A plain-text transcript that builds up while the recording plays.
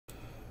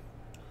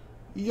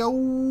Yo,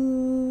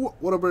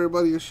 what up,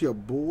 everybody? It's your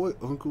boy,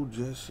 Uncle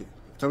Jesse.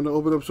 Time to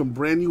open up some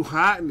brand new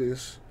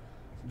hotness.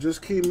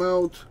 Just came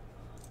out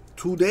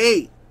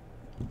today,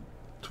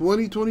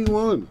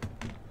 2021.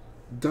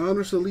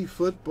 Donruss Elite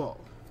Football.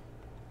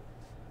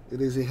 It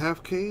is a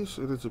half case,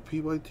 and it's a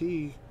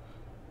PYT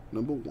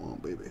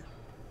 #1, baby.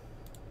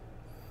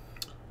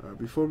 Alright,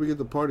 before we get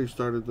the party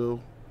started, though,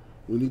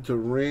 we need to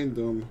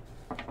random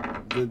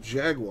the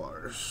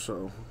Jaguars.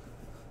 So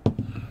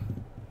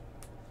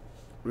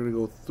we're going to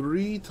go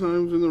 3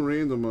 times in the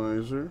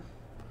randomizer.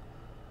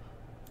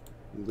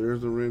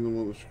 There's the random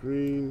on the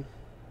screen.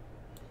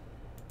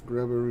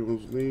 Grab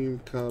everyone's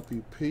name,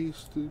 copy,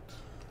 paste it.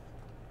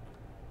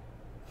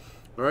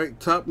 Alright,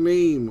 top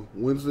name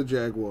wins the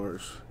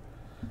Jaguars.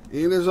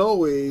 And as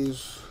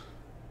always,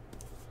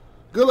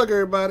 good luck,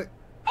 everybody.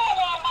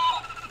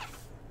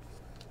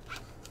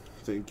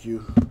 Thank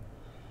you,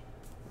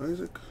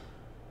 Isaac.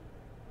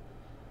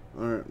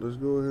 Alright, let's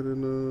go ahead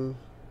and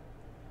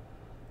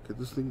get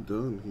this thing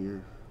done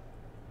here.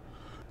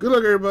 Good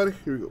luck, everybody.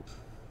 Here we go.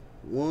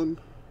 1,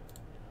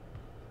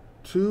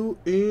 2,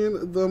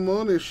 and the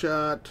money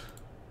shot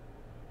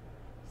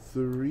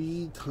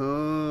 3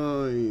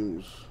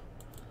 times.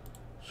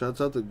 Shouts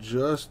out to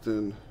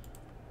Justin.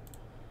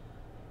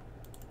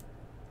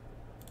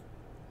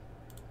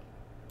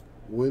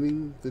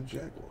 Winning the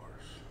Jaguars.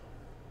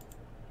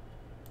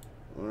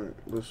 Alright,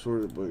 let's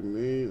sort it by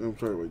name. I'm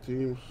sorry, by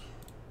teams.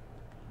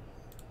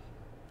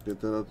 Get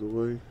that out the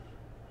way.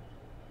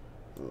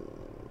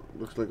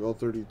 Looks like all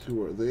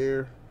 32 are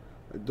there.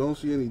 I don't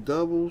see any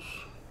doubles.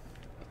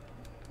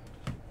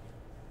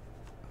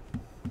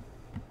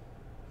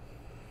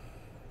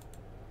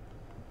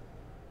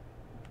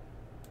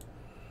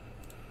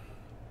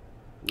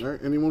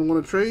 Alright, anyone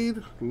want to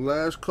trade?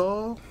 Last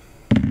call.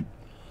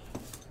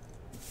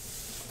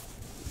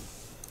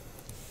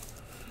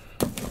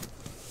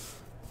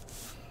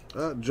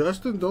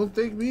 Justin, don't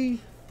thank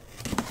me.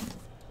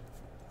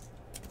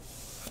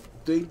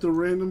 Thank the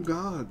random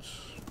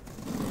gods.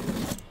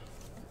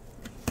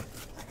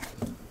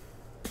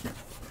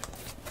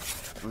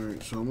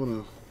 Alright, so I'm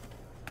gonna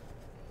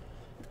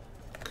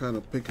kind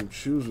of pick and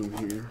choose them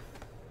here.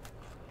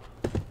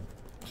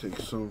 Take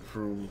some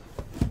from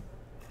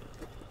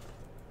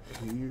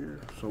here.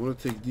 So I'm gonna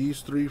take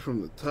these 3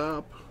 from the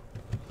top,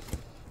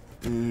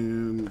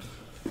 and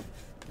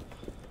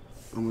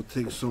I'm gonna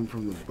take some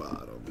from the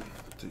bottom.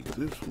 Take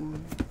this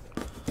one.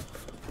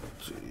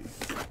 Take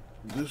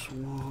this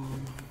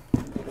one.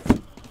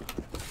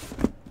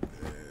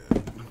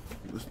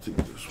 And let's take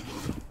this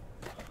one.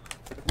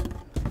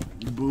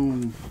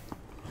 Boom.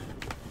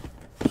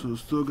 So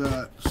still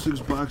got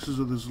 6 boxes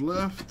of this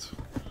left,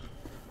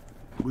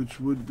 which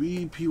would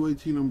be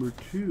PYT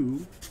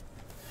 #2.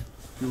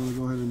 If you want to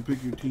go ahead and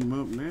pick your team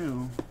up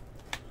now,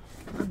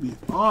 that'd be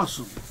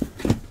awesome.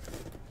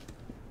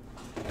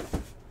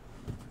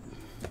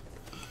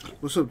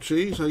 What's up,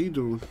 Chase? How you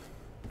doing?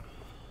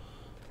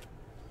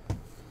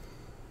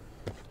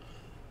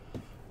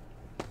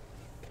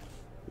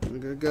 I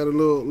got a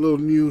little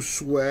new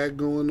swag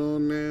going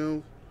on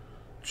now,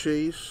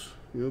 Chase.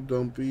 You know,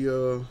 don't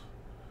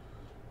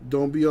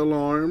be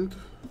alarmed.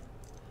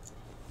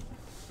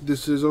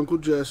 This is Uncle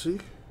Jesse.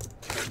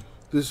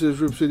 This is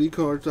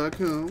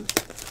RipCityCards.com.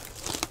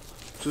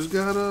 Just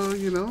got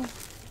you know,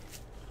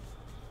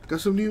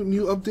 got some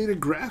new updated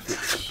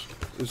graphics.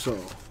 That's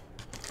all.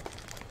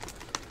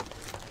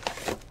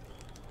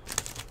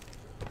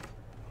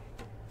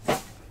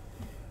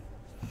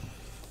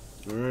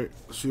 Alright,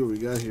 let's see what we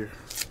got here.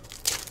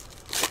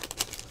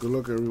 Good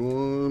luck,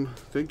 everyone.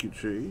 Thank you,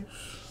 Chase.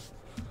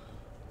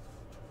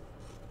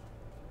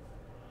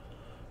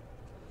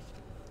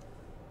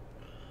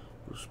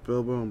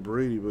 Spellbound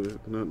Brady, but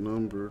it's not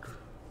numbered.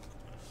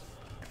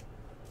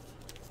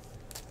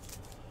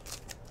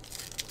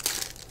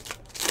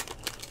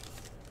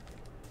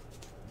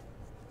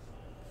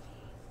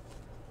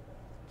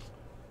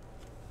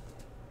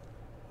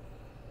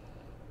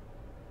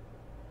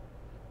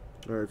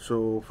 Alright,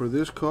 so for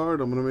this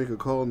card, I'm going to make a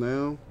call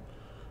now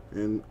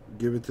and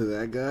give it to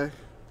that guy.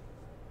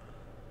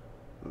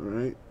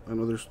 Alright, I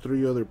know there's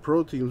 3 other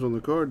pro teams on the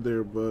card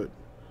there, but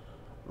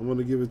I'm going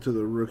to give it to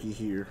the rookie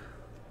here.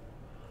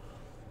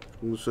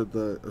 I'm going to set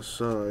that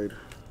aside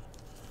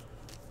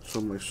so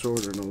my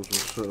sorter knows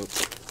what's up.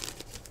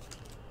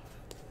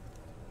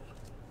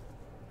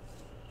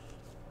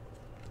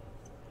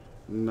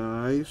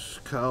 Nice.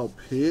 Kyle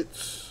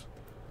Pitts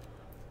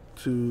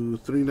to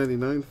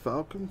 399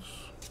 Falcons.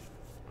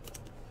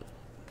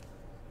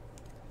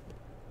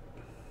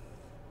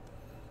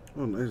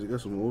 Oh, nice. They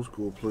got some old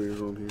school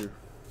players on here.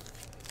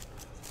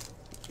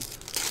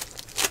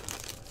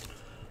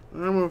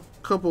 I'm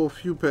a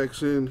few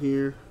packs in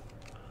here,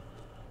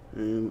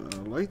 and I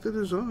like the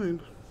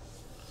design.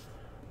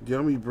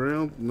 De'Ami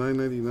Brown,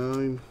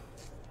 $9.99.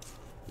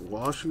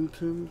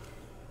 Washington.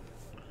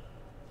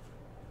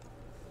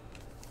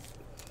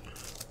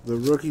 The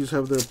rookies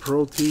have their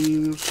pro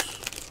teams.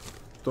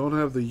 Don't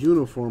have the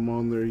uniform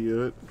on there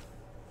yet.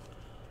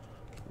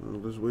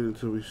 Let's wait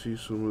until we see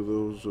some of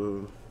those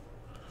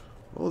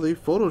Oh, they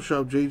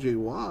photoshopped J.J.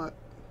 Watt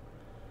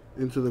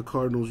into the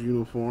Cardinals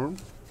uniform.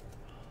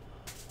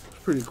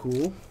 It's pretty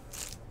cool.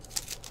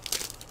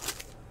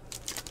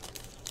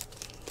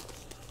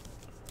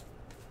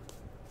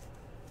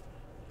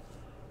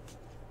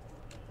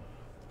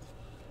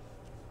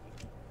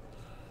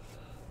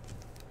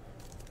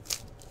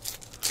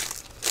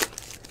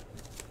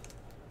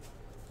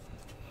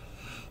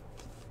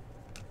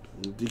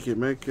 DK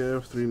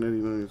Metcalf,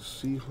 $3.99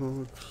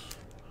 Seahawks.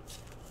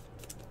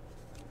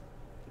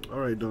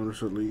 Alright,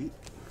 Donruss Elite.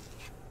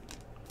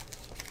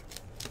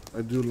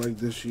 I do like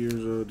this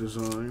year's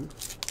design.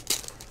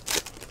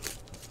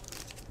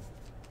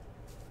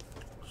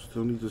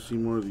 Still need to see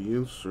more of the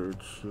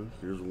inserts.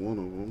 Here's one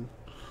of them.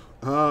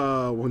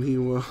 When he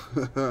won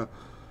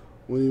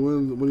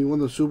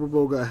the Super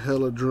Bowl, got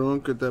hella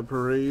drunk at that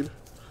parade.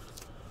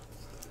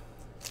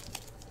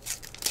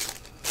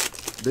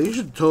 They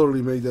should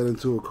totally make that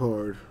into a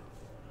card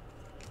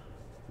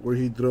where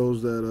he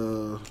throws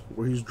that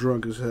where he's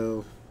drunk as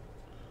hell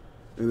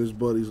and his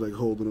buddy's like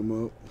holding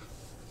him up.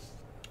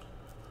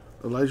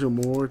 Elijah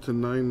Moore to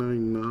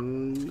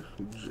 $9.99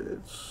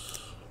 Jets.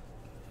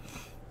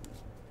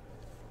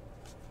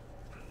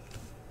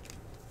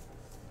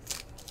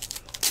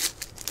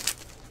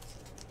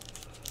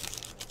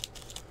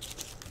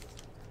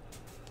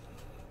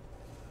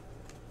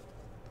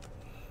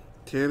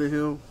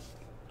 Tannehill,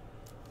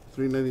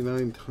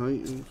 $3.99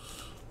 Titans.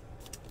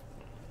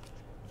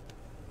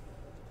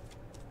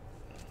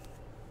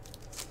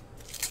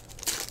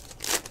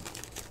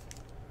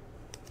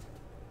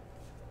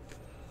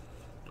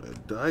 A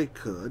die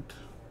cut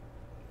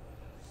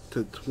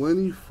to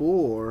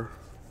 24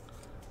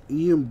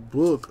 Ian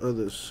Book of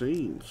the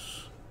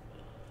Saints.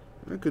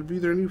 That could be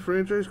their new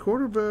franchise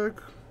quarterback.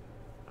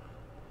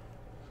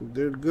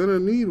 They're gonna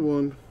need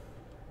one.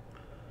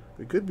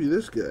 It could be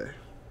this guy.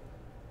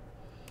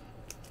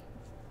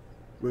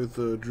 With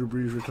Drew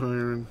Brees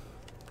retiring.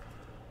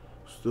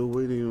 Still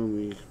waiting on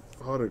the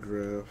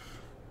autograph.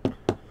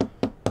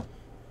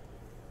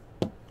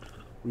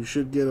 We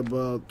should get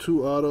about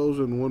 2 autos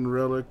and 1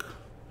 relic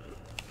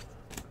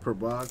per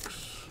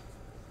box.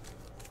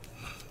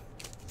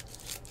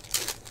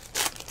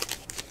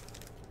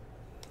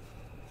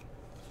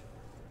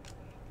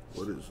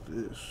 What is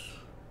this?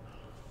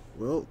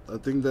 Well, I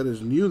think that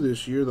is new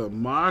this year. The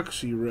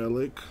Moxie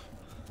relic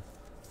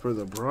for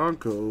the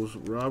Broncos,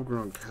 Rob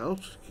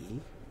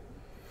Gronkowski.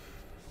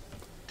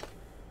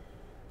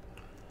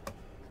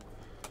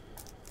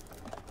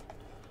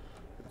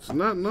 It's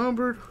not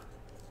numbered,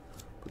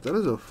 but that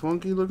is a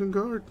funky looking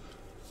card.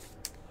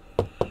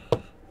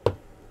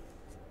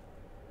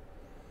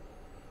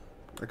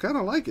 I kind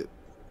of like it.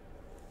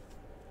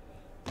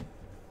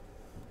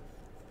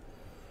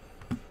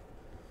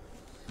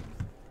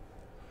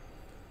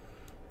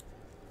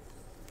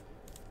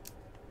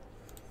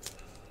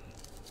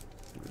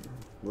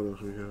 What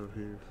else we have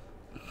here?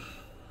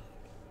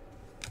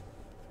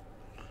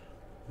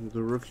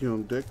 The rookie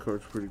on deck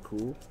card's pretty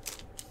cool.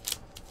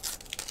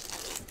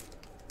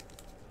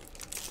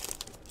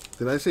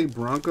 Did I say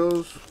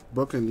Broncos?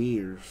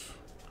 Buccaneers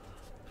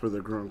for the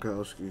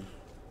Gronkowski.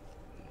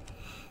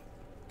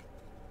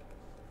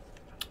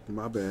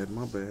 My bad,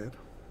 my bad.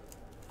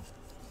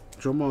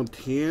 Joe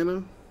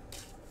Montana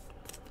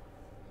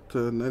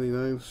to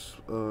 99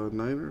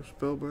 Niners,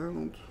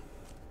 Spellbound.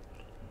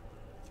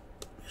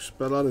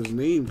 Spell out his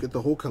name, get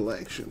the whole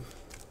collection.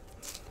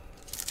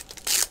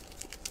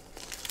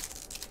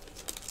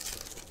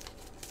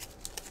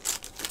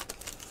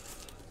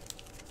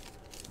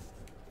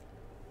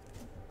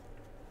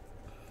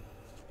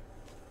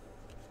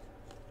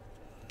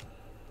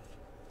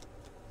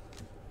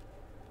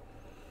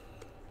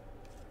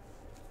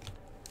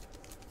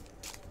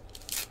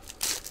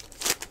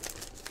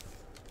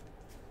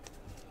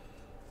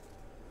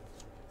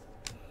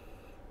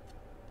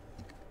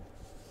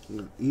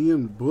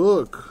 Ian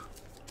Book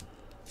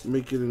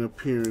making an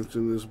appearance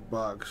in this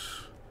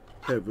box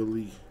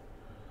heavily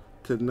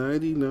to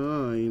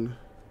 99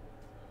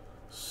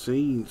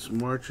 Saints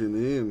marching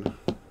in.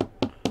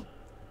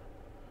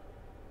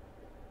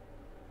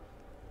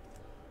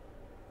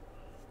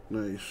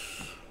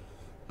 Nice.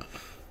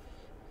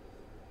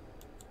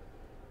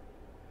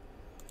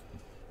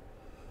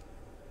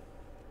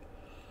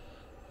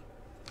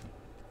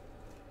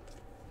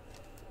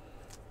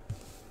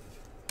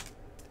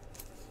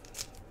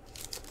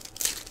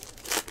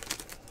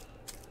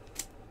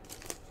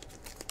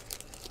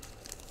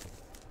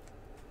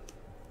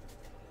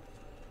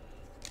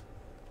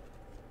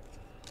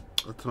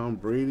 A Tom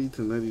Brady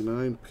to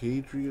 99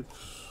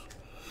 Patriots.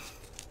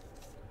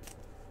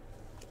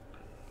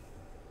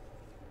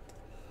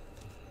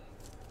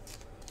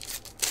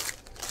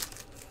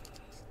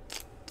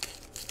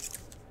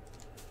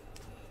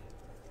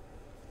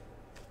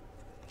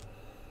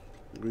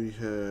 We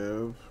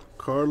have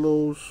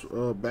Carlos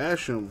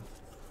Basham,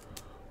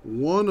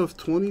 1 of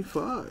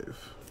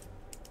 25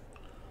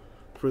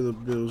 for the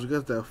Bills. We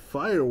got that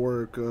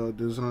firework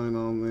design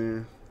on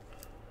there.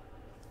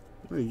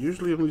 I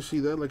usually only see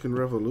that like in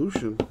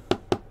Revolution.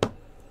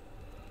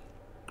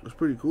 That's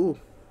pretty cool.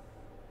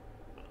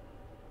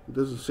 It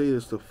doesn't say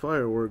it's the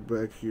firework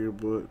back here,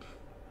 but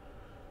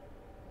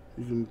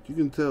you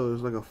can tell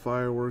there's like a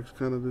fireworks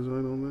kind of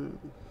design on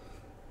that.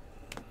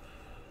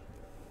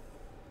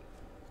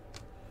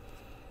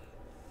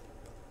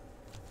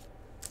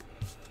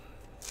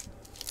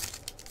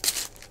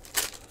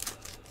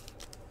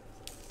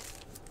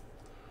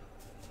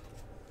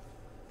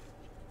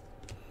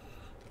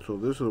 So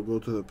this will go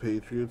to the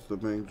Patriots, the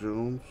Mac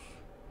Jones.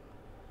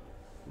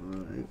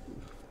 Alright.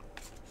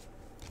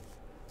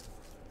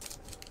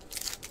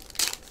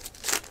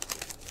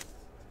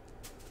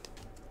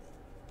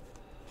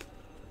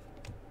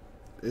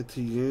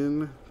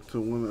 Etienne to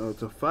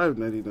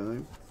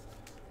 5.99.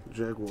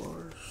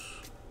 Jaguars.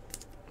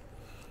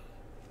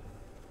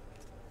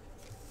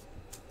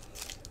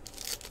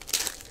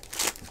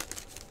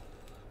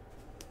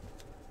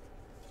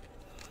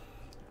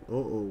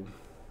 Uh-oh.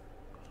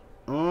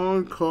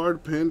 On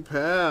card pen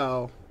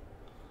pal.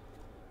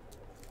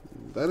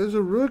 That is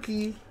a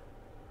rookie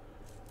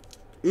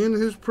in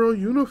his pro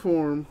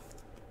uniform.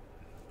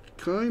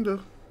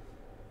 Kinda.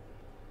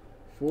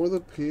 For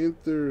the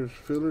Panthers,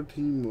 filler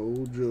team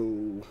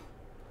mojo.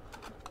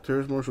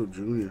 Terrace Marshall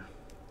Jr.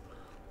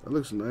 That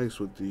looks nice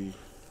with the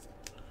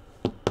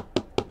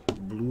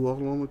blue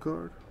all on the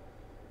card.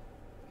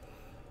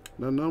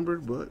 Not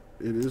numbered, but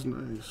it is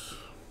nice.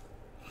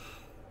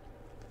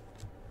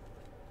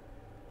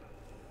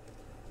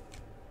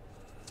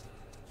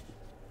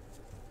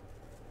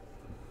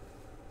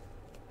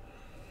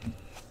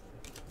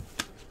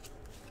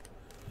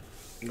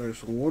 Alright,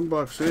 so one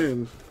box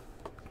in,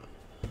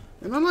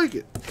 and I like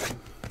it.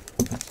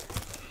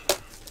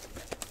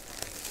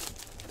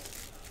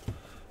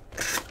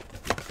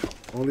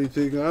 Only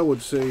thing I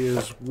would say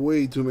is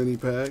way too many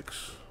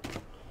packs.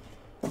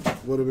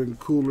 Would have been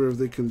cooler if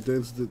they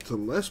condensed it to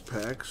less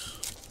packs.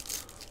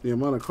 The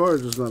amount of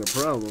cards is not a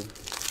problem.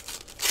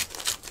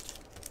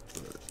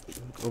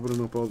 But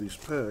opening up all these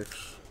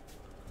packs,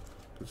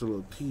 it's a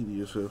little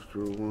tedious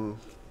after a while.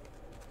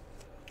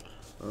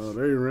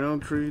 Larry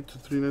Roundtree to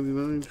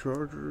 3.99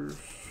 Chargers.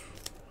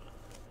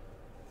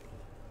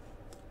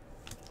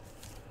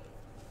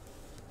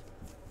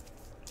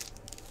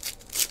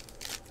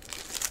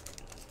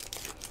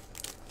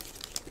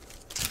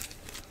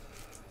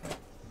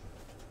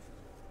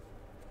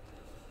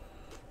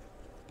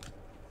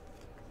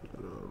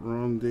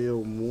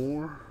 Rondale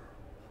Moore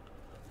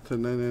to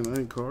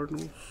 9.99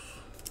 Cardinals.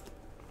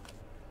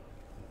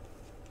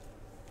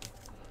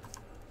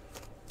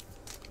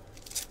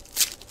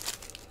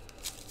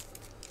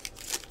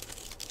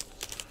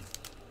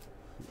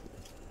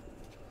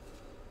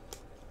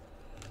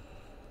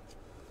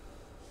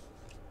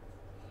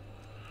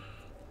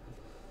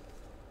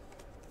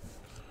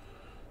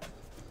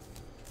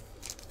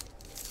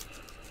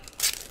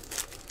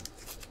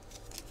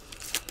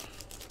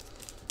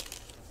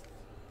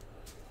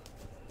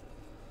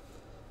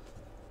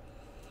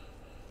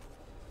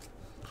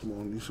 Come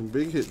on, need some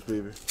big hits,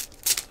 baby.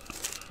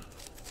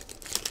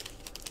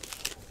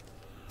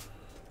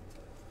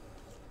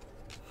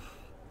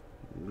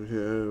 We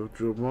have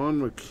Javon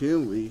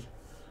McKinley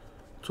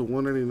to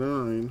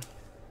 199.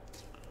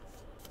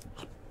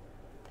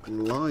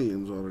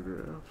 Lions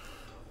autograph.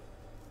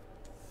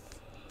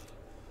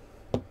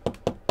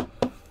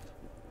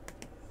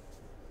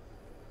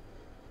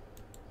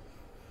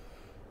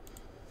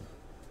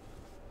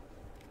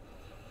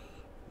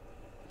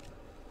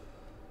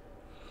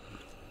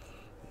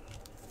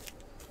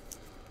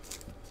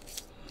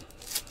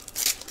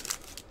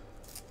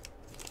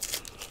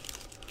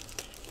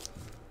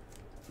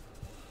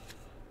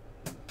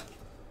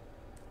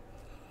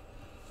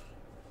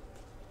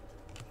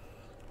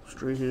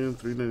 Straight hand,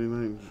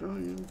 3.99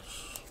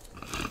 Giants.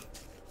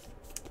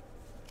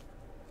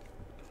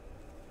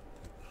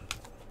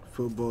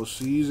 Football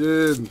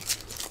season.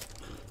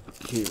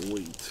 Can't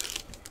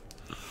wait.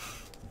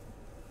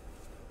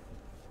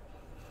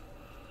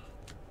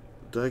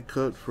 Die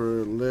cut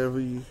for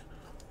Levy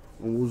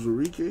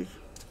Onwuzurike,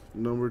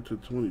 number to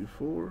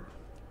 24.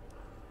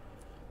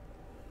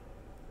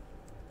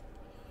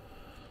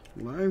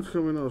 Lions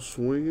coming out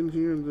swinging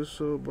here in this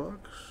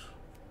box.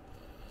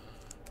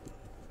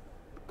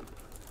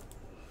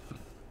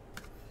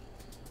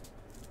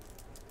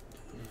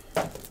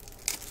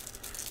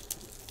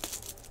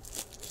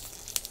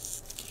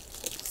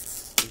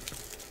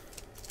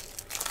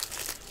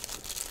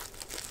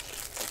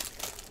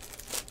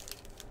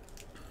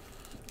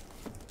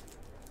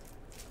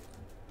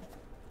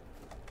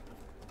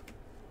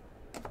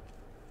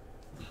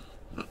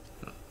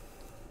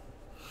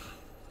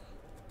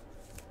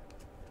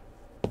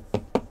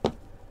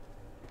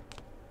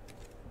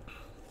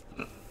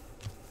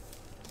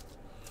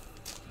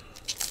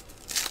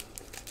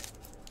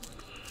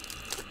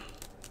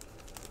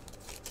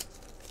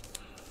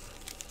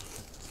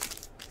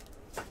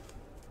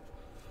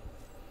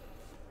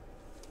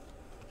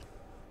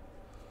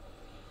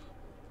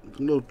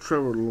 No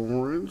Trevor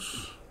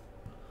Lawrence.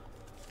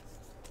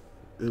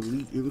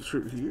 Elite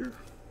insert here.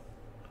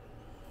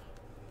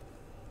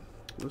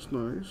 That's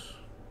nice.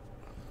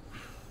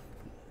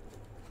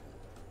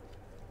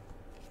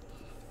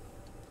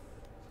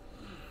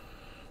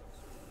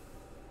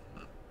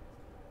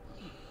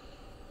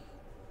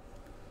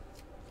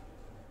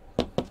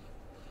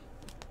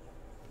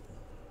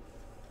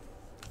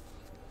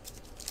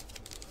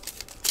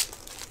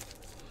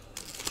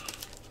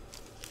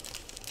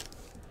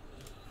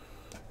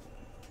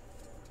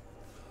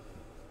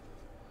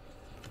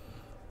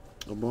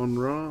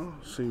 Donruss,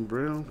 St.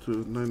 Brown to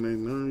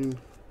 999.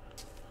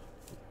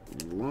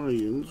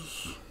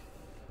 Lions.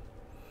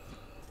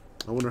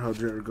 I wonder how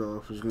Jared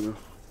Goff is gonna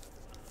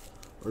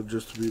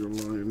adjust to be the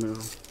Lion now.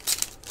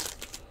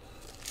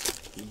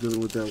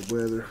 Dealing with that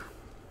weather.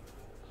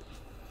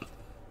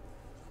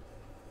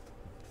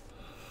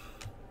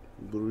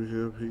 What do we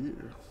have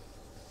here?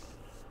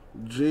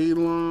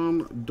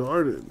 Jalen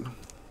Darden.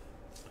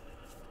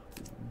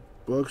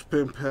 Bucks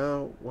Pen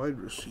Pal, wide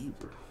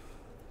receiver.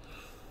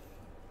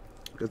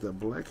 Got that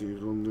black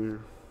ink on there.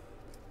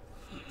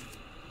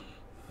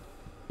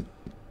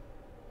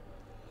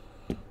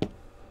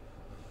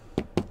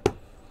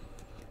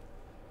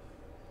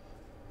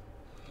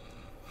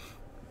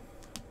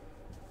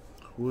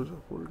 Who is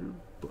that for again?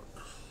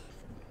 Bucks.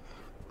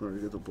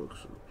 Alright, get the Bucks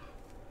up.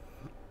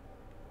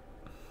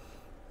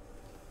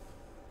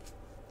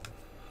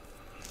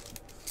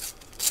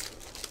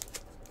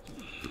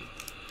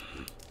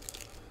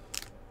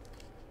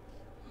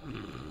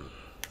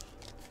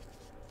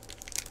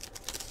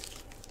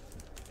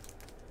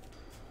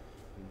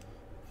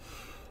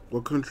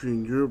 What country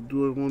in Europe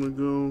do I want to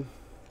go?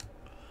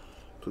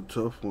 It's a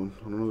tough one.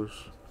 I don't know.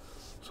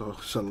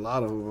 There's a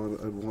lot of them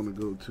I'd want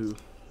to go to.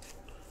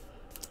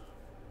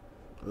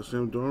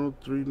 Sam Darnold,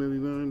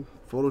 $3.99.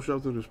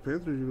 Photoshopped in his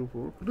Panthers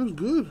uniform. It looks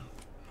good.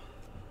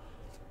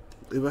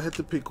 If I had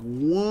to pick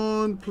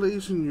one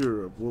place in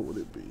Europe, what would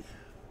it be?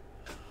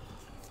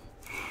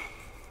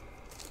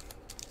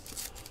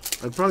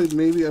 I'd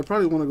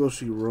probably want to go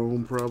see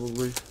Rome,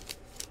 probably.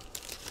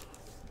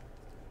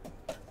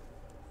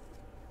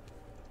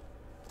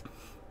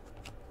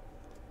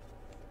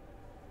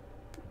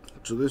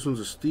 So this one's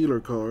a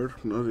Steeler card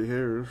from Ozzie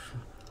Harris.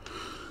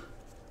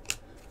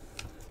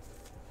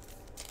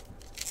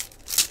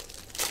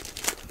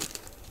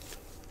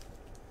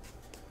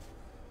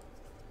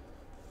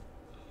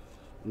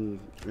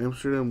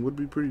 Amsterdam would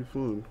be pretty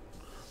fun,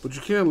 but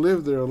you can't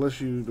live there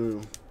unless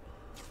you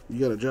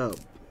got a job.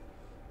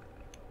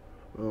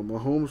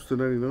 Mahomes to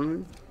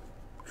 99,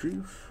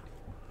 Chiefs.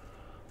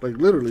 Like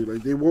literally,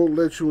 like they won't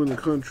let you in the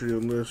country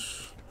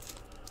unless.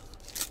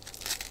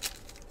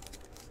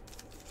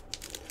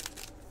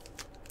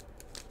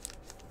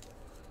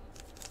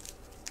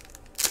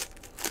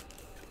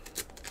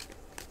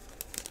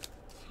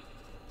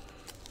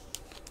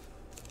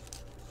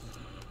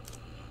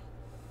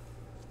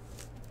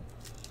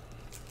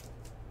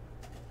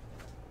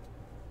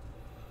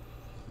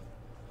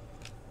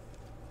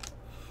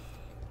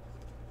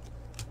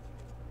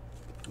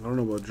 I don't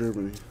know about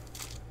Germany.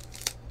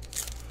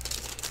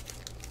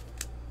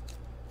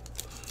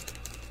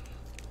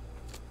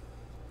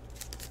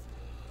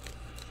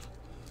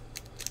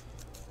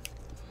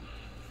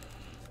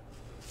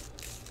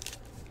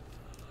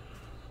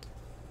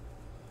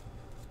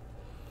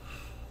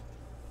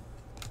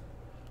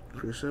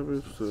 Chris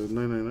Evans,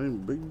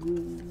 999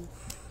 Bengals.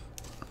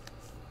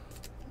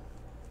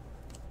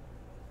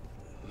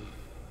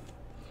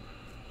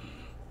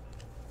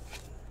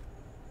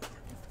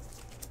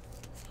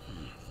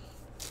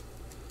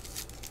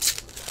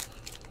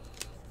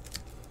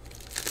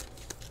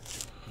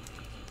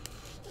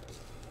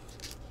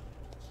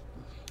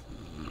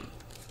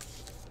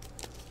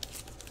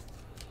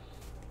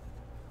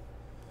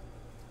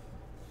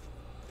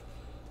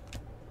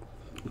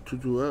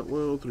 Tutu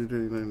Atwell,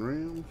 $3.99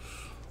 Rams.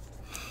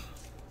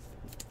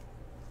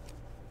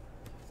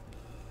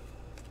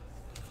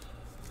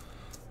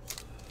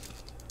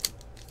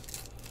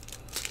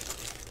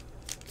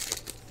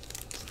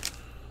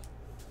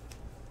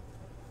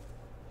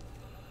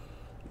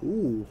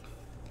 Ooh,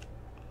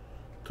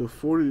 to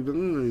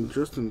 49,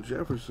 Justin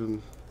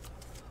Jefferson,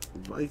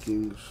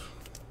 Vikings.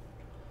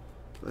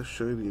 That's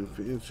shiny and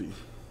fancy.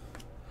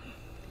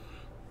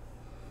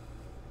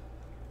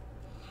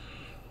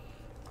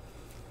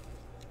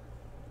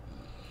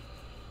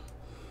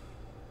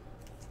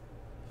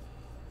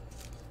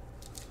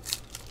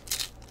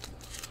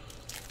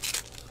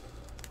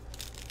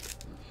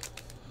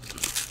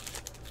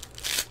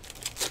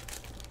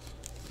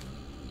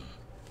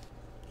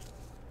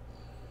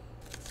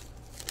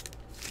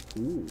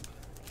 Ooh.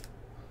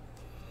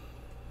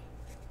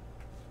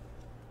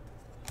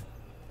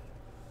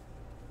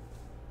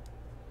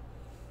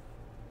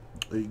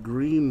 A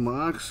green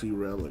Moxie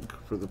relic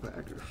for the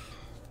Packers.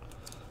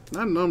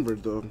 Not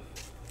numbered though.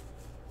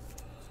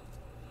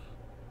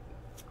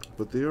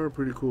 But they are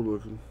pretty cool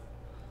looking.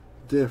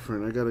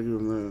 Different, I gotta give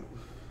them that.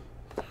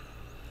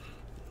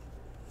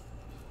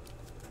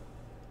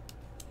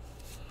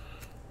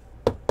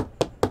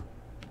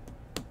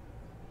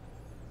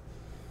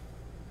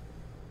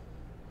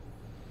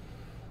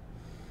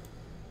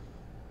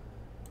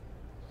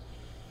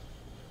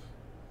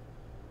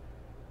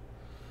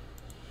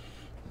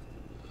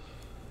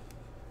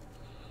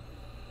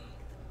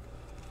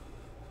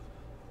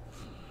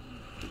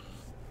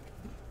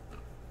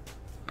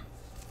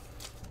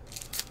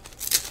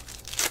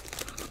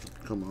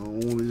 Come on,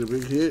 need a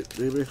big hit,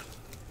 baby.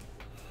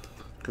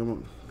 Come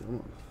on, come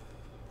on.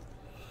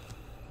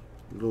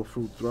 Little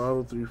Fruit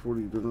Throttle,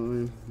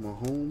 $3.49.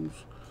 Mahomes.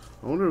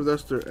 I wonder if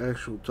that's their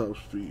actual top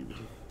speed.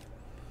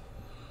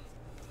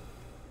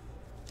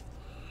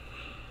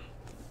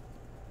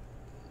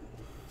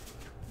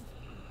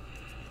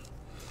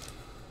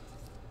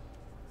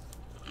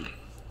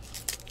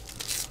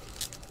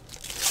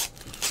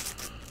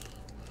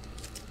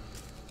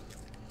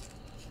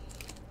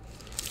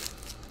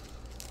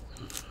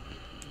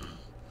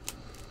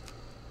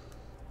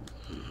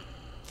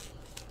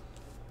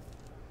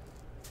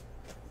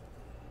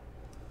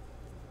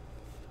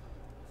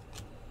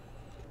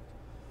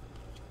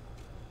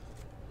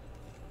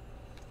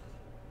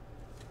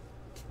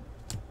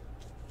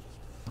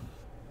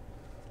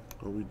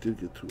 Oh, we did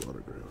get 2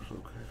 autographs,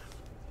 okay.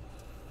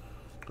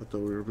 I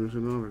thought we were missing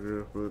an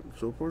autograph, but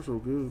so far so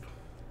good.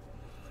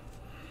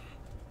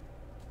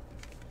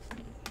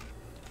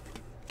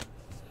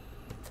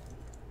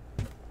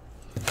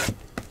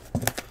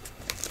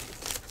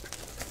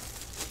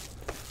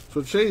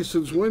 So Chase,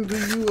 since when do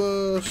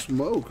you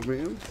smoke,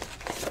 man?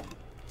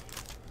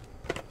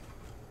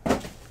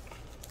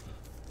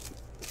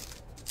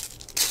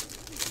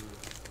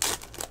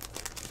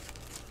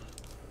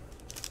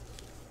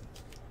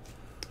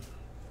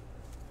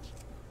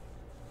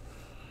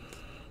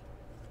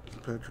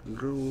 Patrick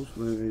Jones,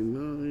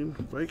 989,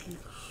 Vikings.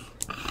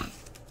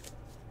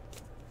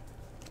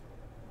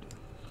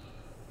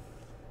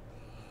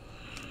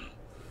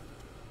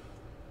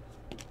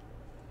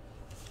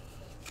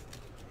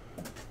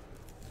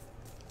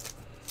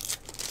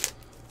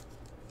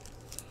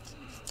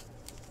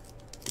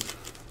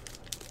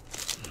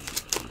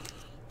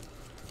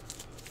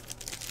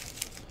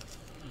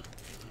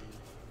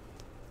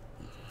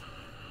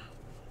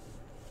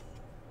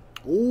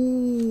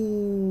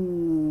 Ooh,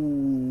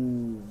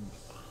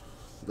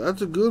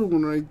 that's a good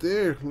one right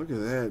there. Look at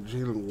that,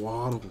 Jalen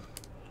Waddle,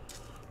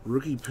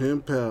 rookie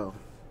pen pal.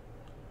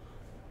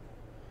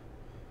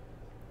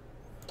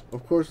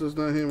 Of course, that's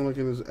not him like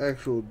in his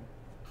actual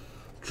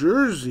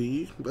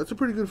jersey. That's a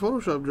pretty good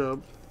Photoshop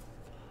job.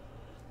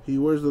 He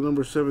wears the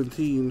number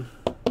 17,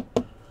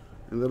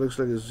 and that looks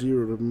like a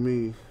 0 to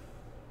me.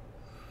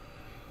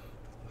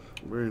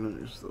 Very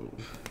nice though.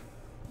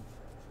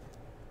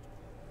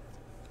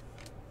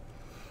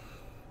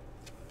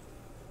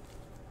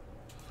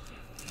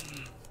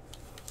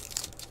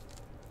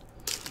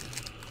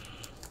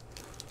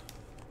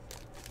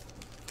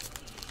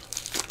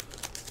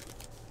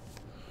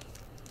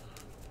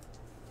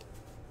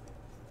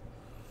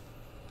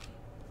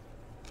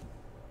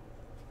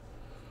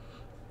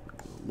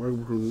 Mark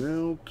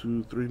Brunell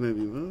to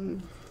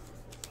 399.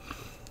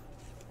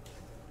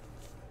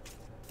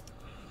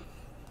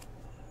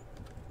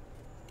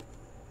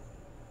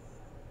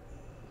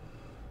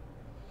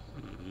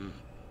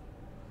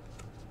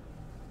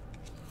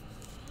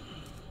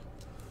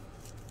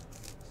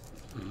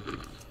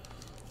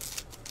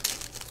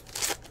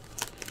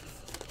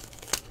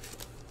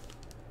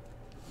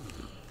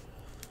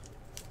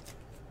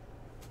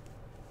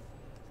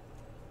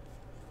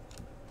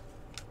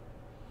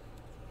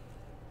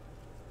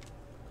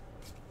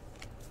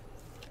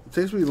 It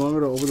takes me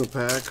longer to open the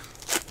pack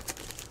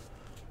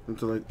than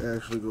to like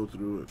actually go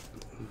through it.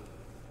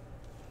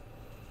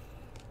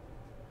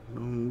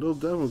 No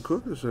Devin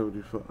Cook is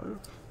 75.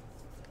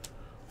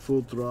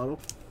 Full throttle.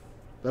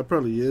 That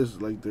probably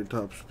is like their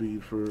top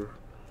speed for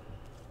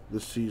the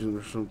season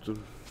or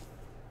something.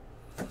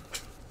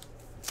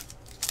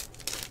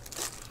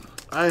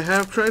 I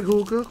have tried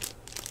hookah.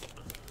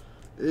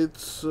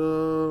 It's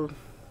alright.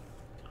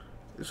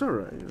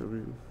 I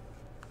mean,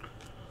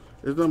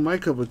 it's not my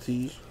cup of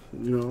tea,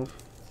 you know.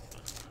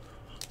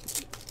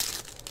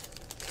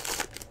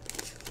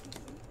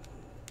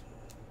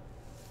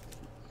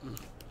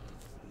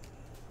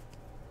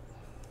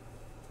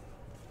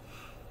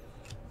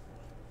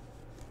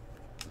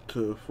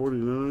 To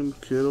 49,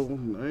 Kittle,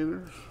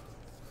 Niners.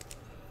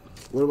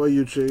 What about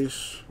you,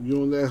 Chase?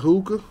 You on that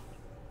hookah?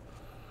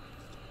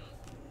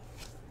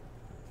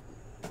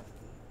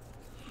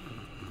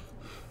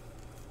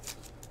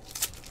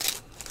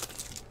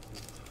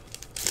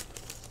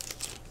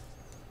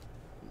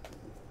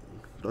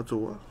 That's a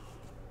what?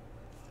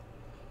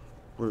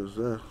 What is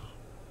that?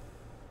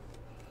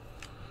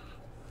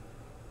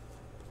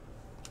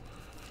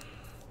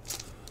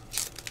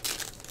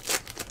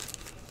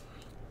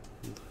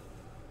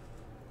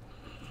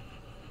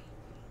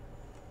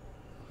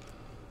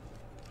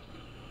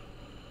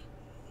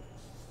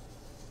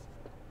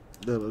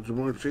 That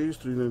Jamar Chase,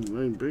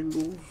 399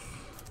 Bengals.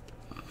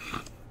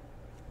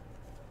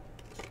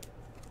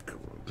 Come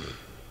on.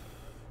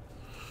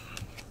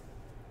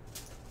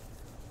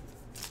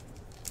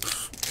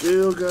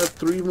 Still got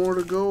 3 more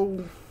to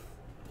go.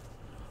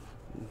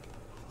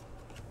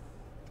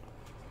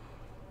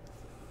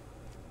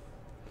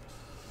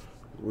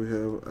 We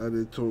have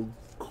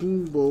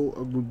Adetokunbo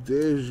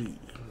Agudeji.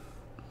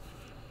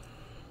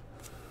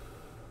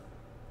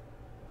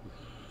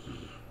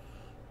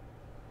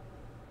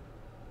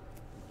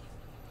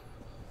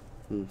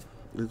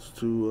 It's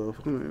to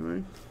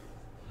 499.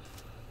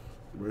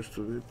 Rest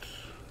of it.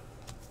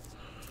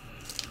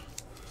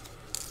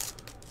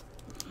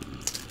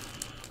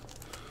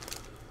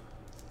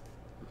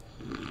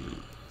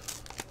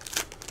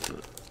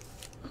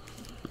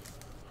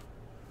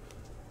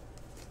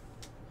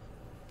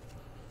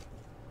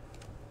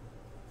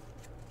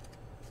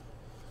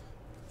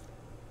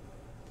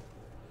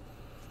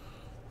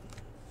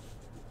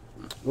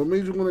 What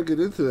made you want to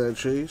get into that,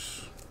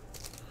 Chase?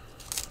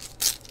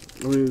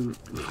 I mean,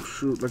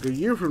 shoot, like a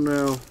year from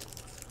now,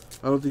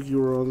 I don't think you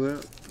were on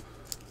that.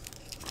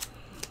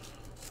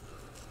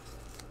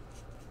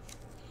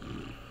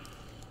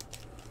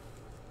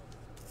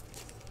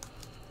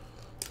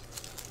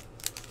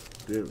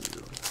 There we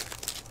go.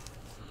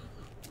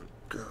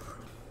 God.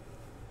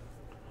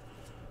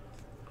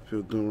 I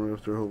feel dumber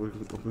after I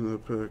open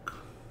that pack.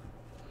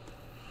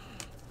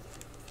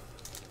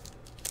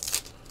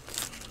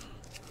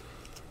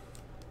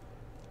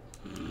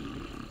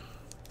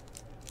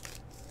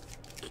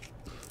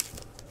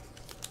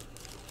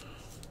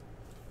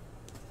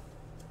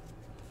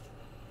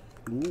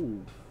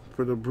 Ooh,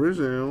 for the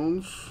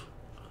Browns,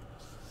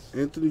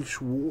 Anthony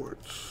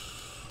Schwartz.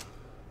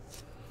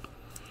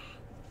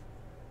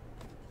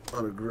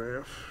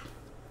 Autograph.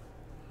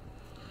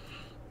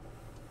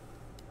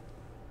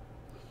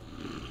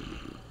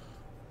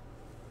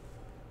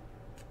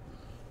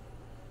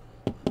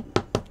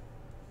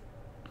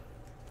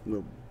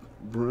 The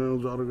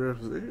Browns autograph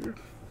there.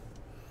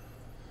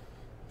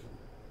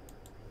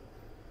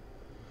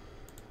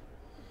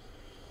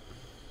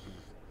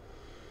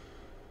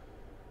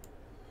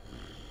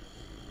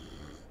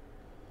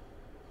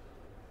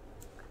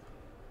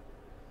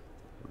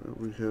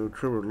 We have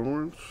Trevor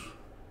Lawrence,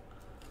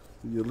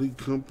 the Elite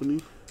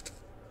Company,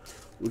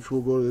 which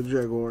will go to the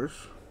Jaguars.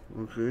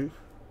 Okay.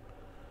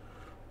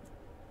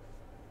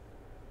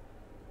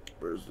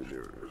 Where's the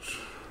Jaguars?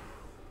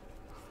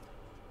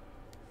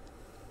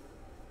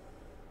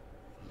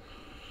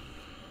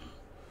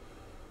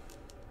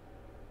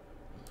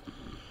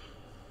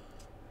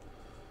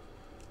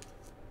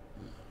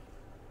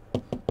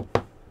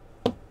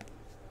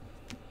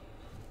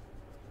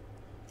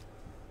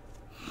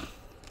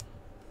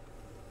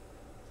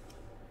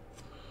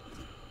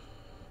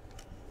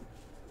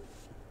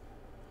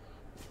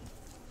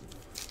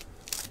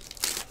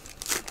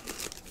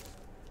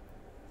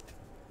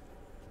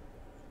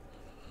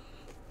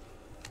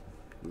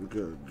 We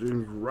got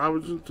James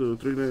Robinson to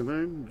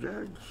 399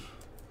 Jags.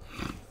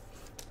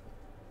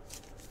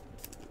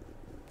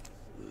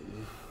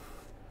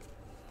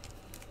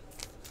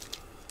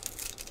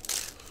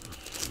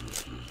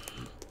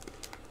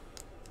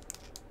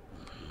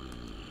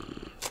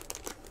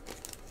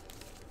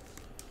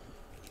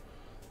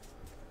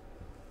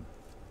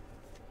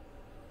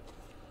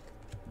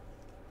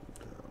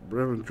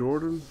 Brevin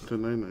Jordan to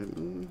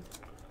 999.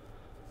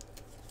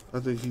 I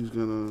think he's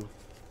gonna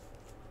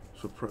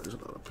surprise a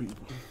lot of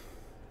people.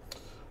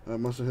 I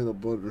must have hit a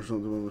button or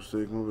something by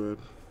mistake. My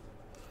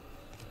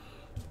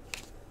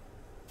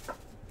bad.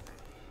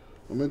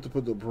 I meant to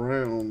put the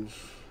Browns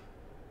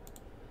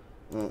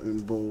in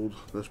bold.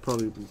 That's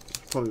probably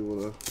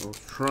what I was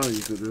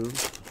trying to do.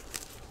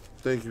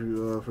 Thank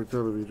you for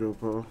telling me, Joe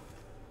Paul.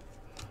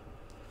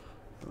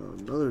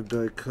 Another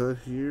die cut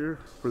here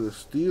for the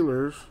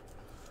Steelers.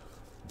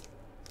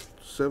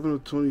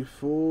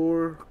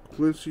 7/24,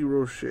 Quincy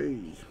Roche.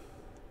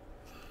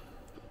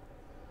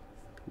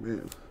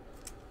 Man,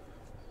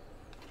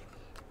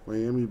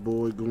 Miami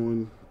boy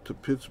going to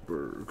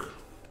Pittsburgh.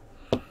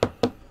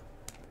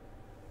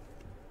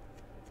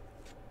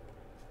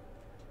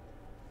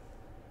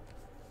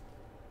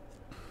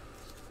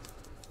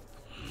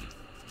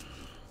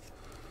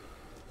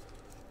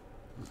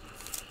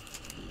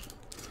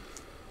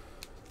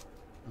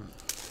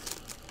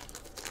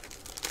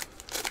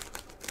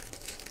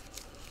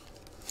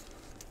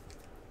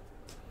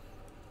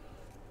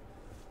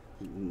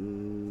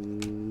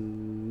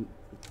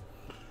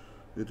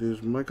 It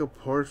is Micah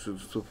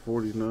Parsons to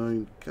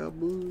 49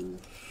 Cowboys.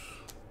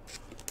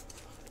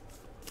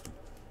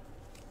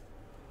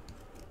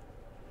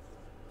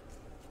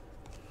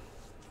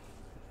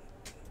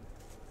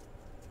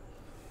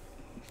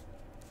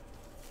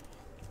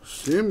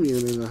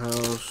 Simeon in the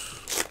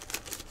house.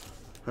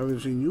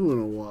 Haven't seen you in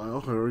a while.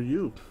 How are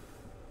you?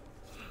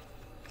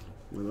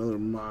 Another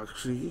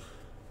Moxie.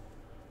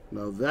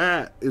 Now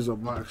that is a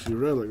Moxie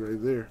relic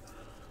right there.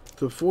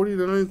 To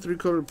 49,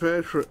 3-color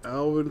patch for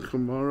Alvin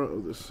Kamara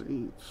of the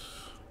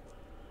Saints.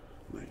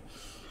 Nice.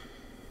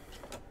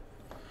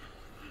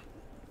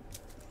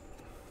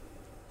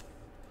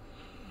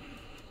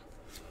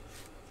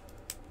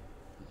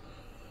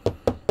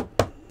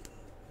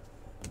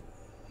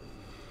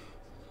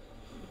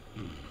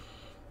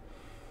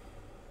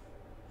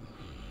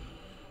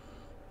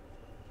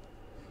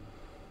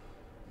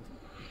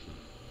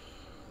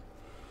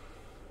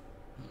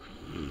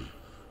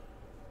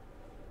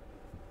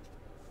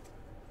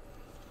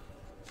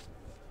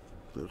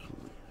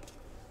 Definitely.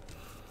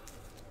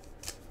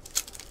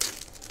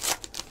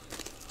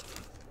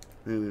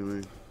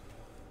 Anyway,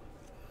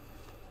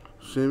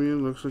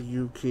 Simeon looks like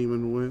you came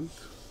and went.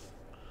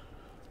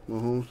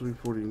 Mahomes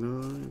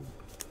 349.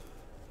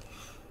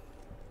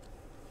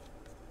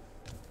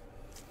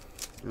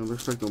 And it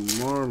looks like the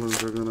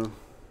Marlins are gonna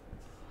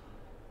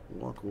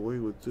walk away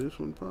with this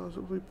one,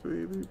 possibly,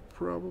 maybe,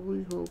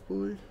 probably,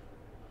 hopefully.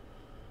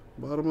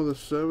 Bottom of the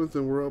 7th,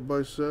 and we're up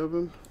by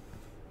 7.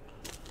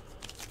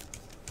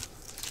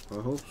 I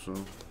hope so.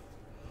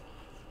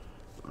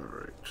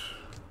 Alright.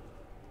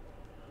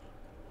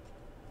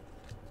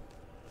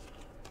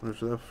 Alright,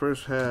 so that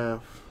first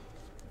half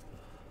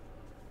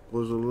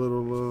was a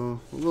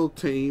little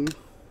tame.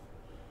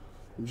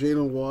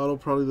 Jalen Waddle,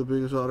 probably the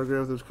biggest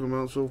autograph that's come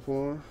out so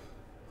far.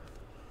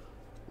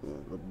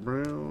 The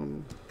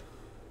Brown.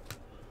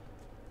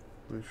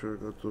 Make sure I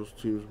got those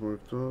teams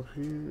marked off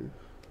here.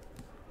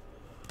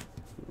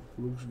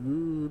 Looks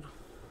good.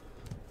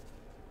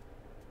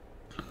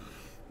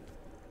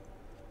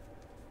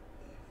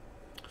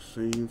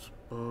 Saints,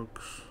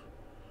 Bucks,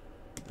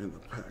 and the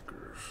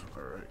Packers.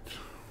 All right.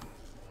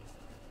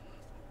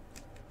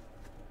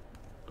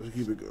 Let's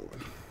keep it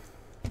going.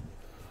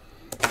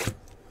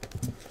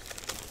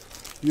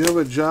 You have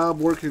a job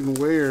working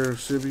where,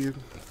 Sibian?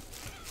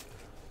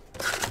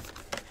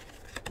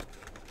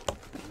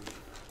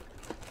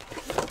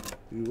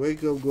 You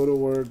wake up, go to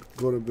work,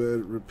 go to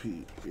bed,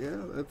 repeat. Yeah,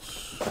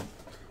 that's...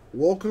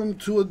 Welcome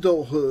to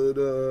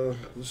adulthood,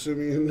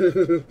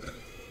 Simeon.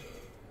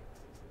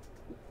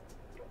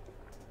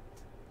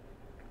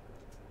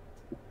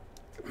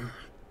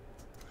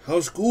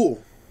 How's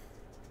school?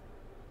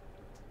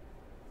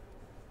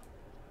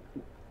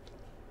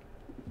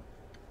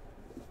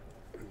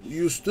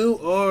 You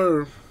still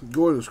are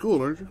going to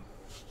school, aren't you?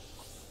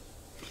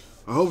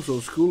 I hope so.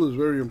 School is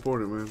very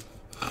important, man.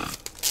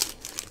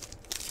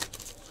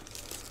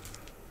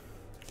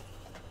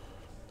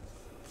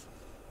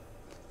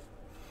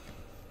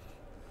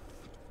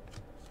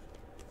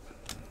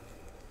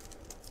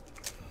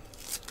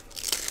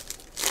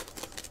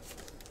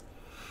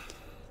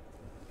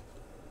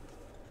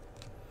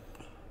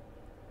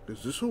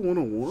 Is this a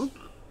 101?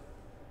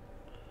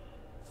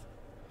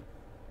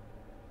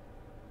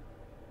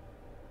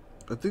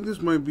 I think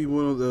this might be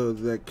one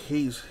of that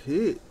case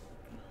hit.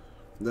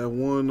 That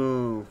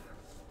one,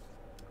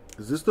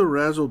 is this the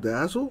Razzle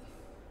Dazzle?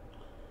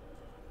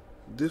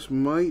 This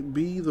might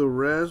be the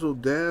Razzle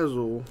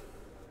Dazzle.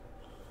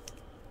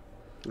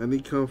 I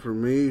need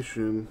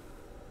confirmation.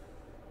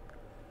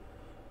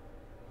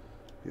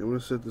 Yeah, I'm going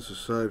to set this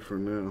aside for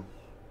now.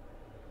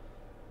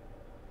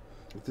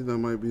 I think that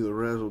might be the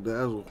Razzle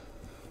Dazzle.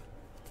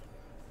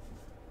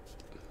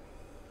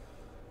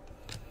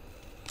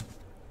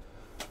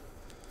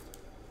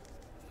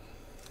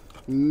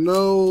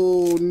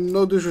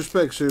 No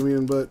disrespect,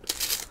 Simeon, but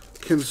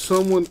can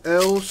someone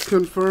else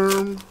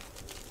confirm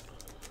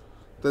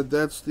that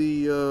that's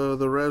the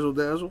Razzle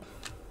Dazzle?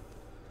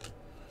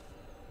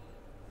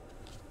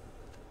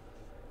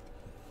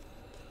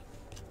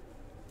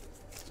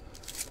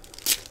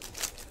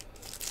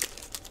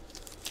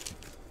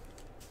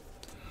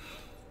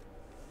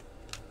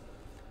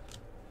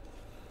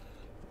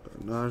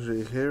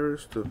 Najee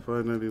Harris to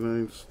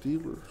 599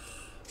 Steelers.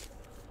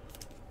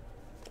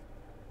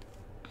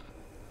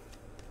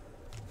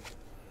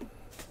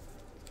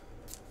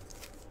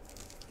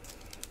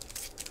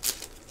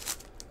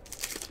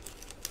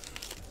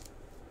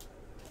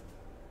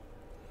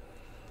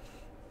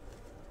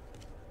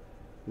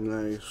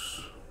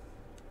 Nice.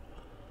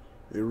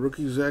 A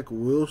rookie Zach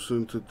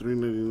Wilson to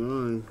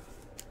 399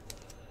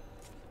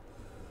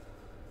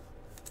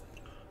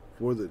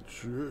 for the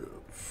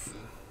Jets.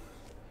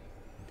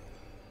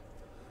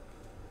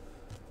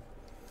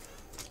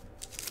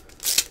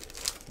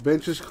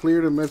 Benches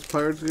cleared in Mets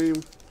Pirates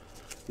game.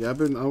 Yeah, I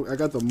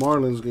got the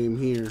Marlins game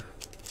here,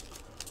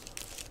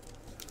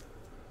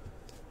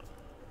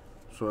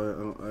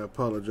 so I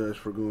apologize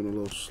for going a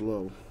little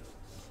slow.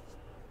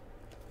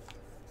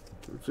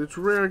 It's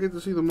rare I get to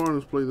see the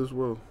Marlins play this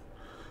well.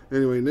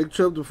 Anyway, Nick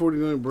Chubb to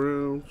 49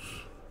 Browns.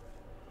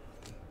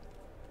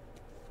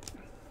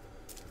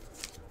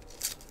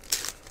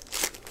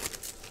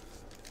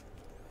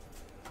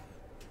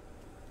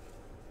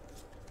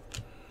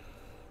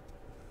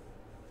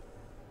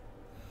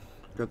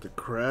 Got the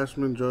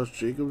Craftsman Josh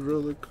Jacobs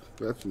relic.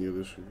 That's new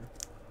this year.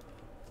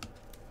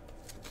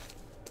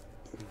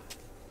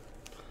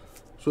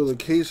 So the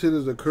case hit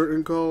is a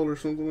curtain call or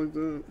something like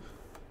that.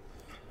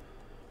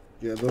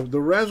 Yeah, the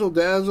Razzle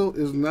Dazzle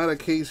is not a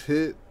case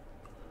hit,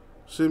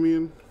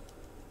 Simeon.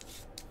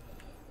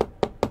 I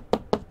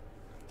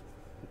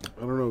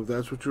don't know if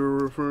that's what you're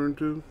referring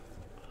to.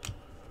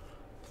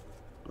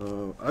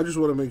 I just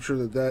want to make sure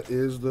that that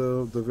is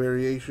the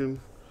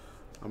variation.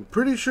 I'm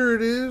pretty sure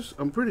it is.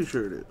 I'm pretty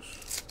sure it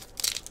is.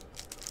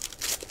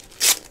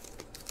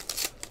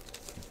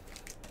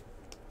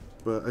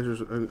 But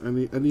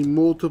I need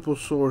multiple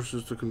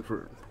sources to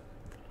confirm.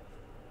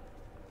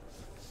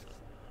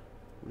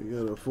 We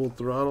got a full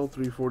throttle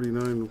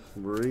 349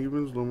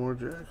 Ravens, Lamar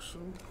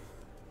Jackson.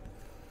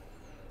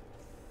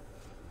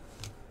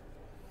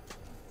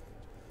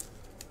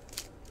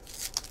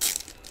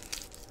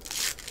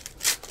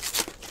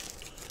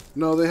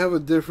 No, they have a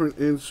different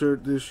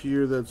insert this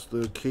year. That's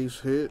the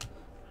case hit.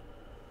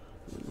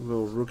 A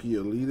little rookie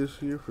elitist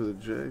here for the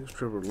Jags,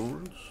 Trevor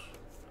Lawrence.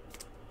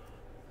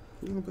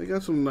 They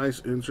got some nice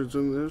inserts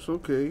in this.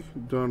 Okay,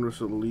 Donruss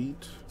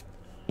Elite.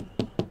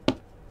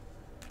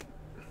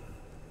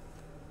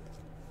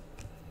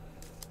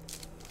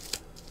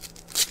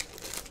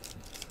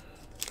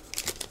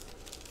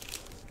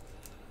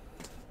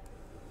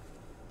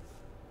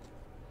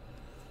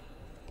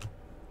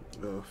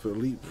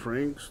 Philippe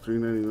Franks,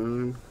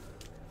 $3.99.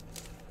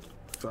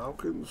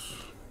 Falcons.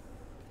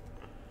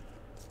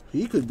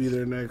 He could be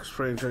their next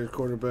franchise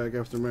quarterback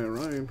after Matt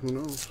Ryan. Who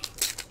knows?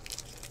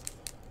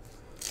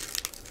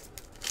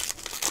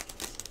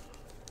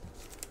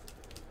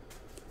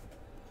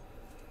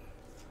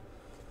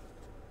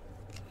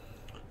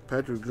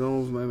 Patrick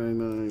Jones,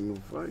 $9.99.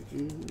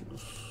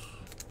 Vikings.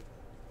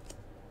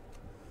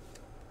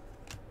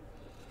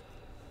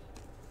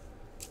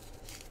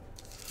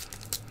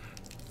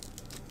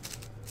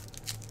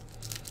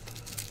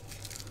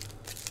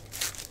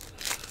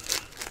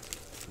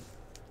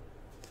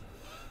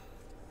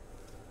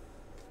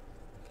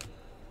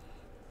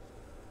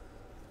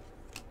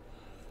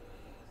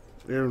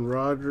 Aaron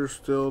Rodgers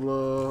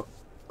still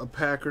a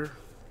Packer,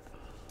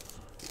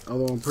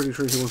 although I'm pretty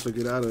sure he wants to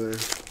get out of there.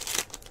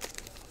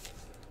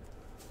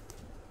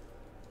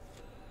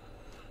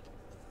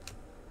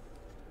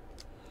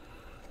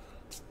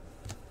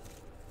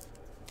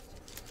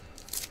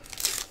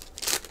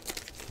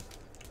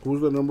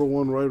 Who's the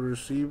 #1 wide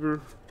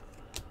receiver?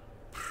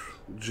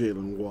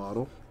 Jalen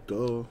Waddle.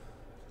 Duh.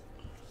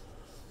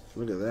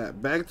 Look at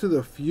that. Back to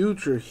the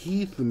Future,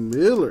 Heath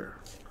Miller.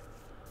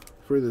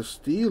 For the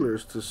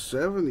Steelers to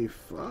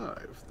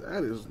 75.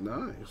 That is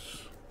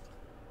nice.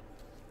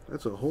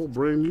 That's a whole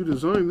brand new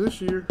design this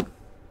year.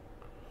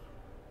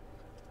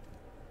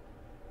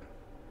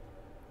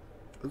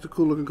 That's a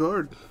cool looking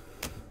card.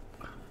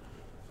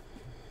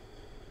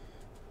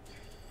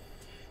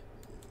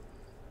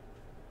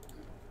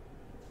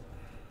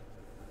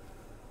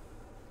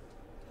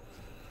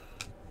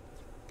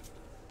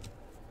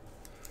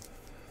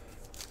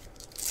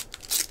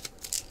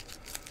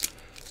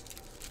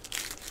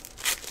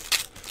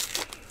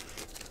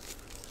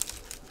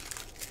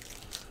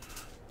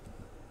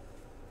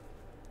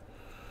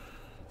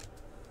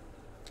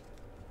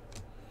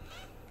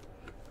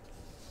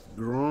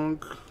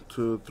 Gronk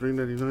to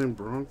 $3.99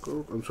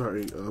 Broncos. I'm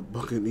sorry,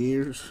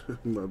 Buccaneers.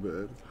 My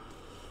bad.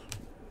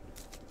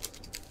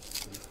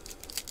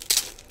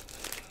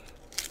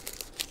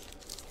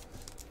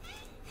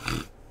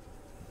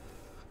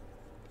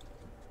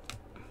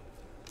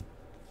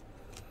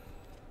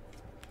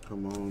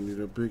 Come on, need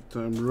a big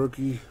time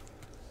rookie.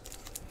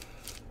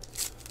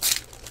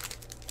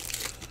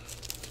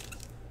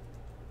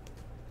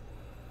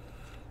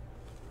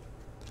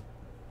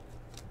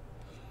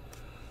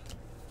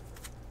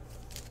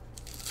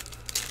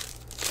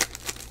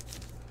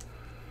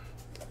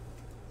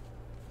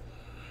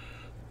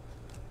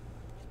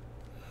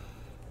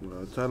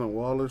 Tyler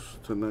Wallace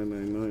to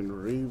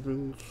 $9.99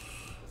 Ravens.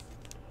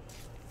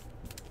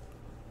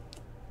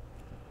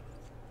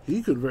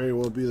 He could very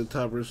well be the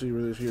top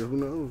receiver this year. Who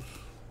knows?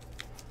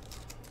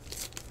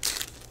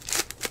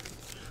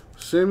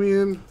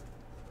 Simeon,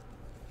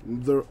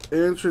 the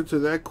answer to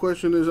that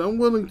question is I'm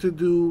willing to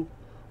do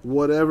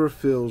whatever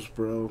fills,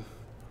 bro.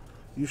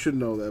 You should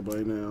know that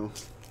by now.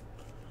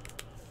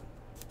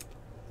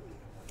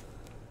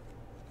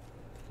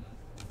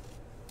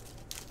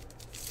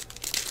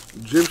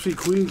 Gypsy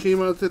Queen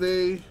came out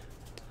today.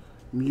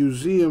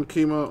 Museum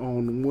came out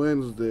on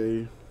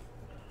Wednesday.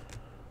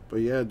 But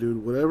yeah,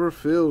 dude, whatever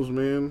fills,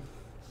 man.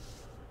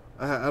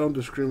 I don't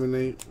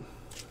discriminate.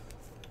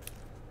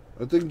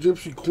 I think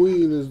Gypsy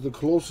Queen is the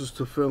closest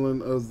to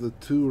filling of the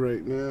two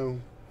right now.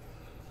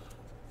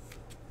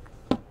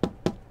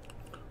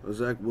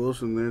 Zach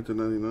Wilson there to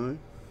 99.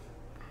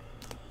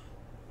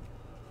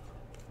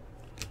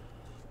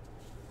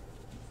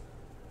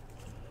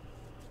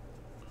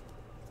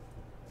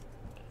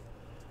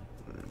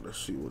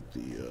 Let's see what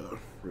the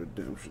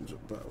redemption's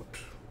about.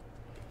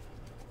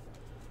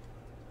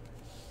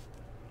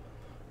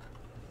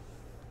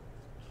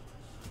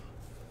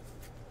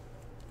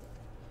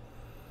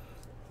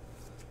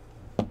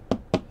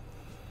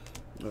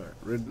 Alright,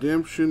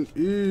 redemption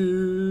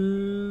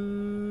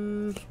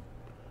is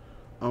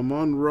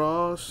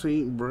Amon-Ra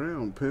St.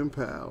 Brown, Pen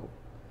Pal.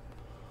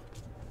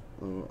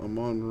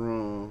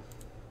 Amon-Ra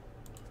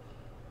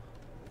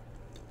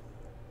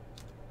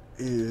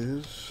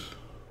is...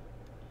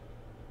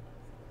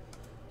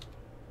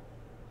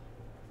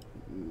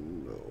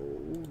 No,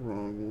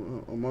 wrong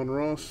one.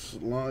 Amon-Ra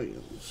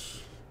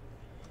Lions.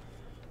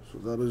 So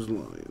that is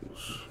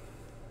Lions.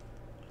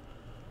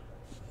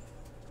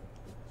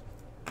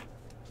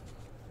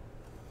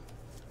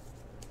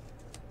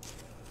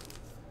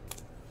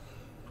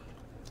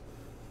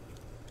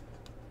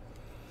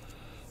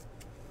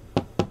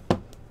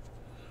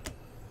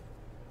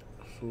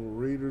 So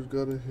Raiders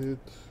got a hit.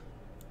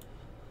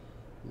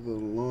 The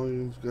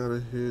Lions got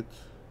a hit.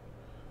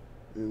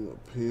 And the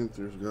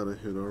Panthers got a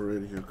hit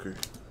already. Okay.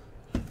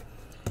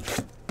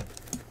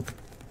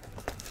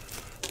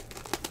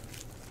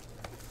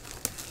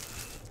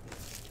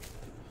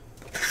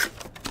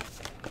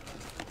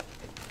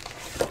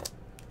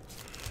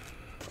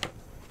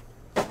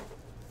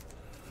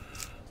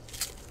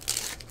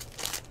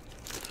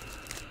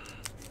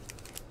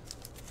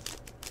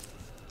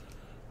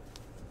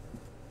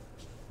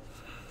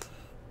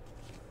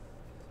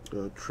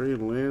 Trey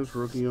Lance,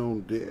 rookie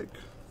on deck.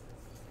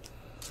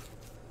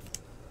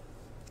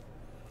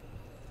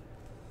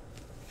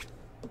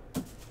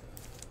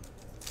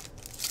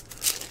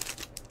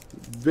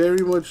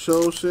 Very much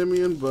so,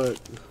 Simeon, but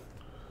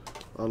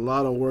a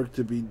lot of work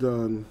to be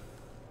done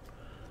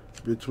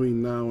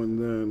between now and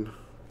then.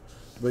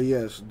 But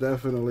yes,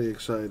 definitely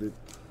excited.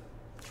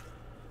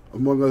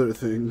 Among other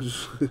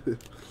things.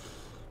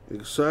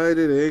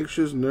 Excited,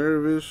 anxious,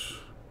 nervous,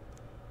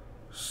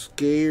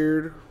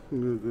 scared.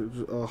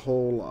 There's a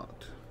whole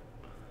lot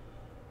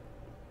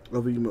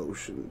of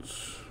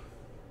emotions.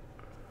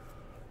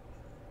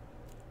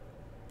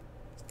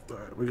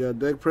 Alright, we got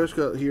Dak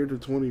Prescott here to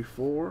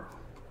 24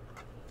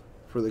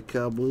 for the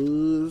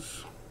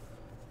Cowboys.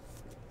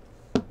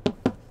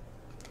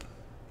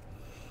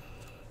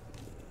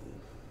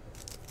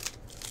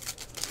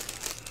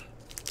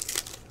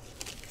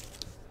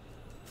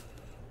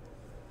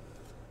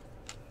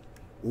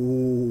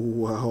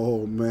 Ooh,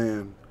 oh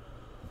man.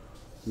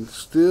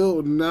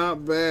 Still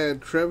not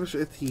bad. Travis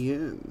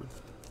Etienne.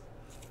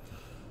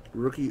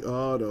 Rookie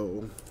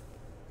auto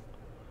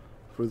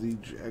for the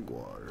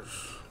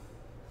Jaguars.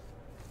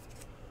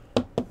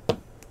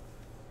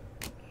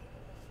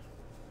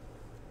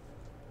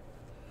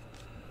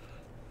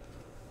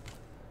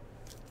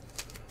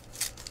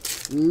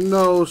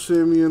 No,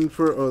 Simeon,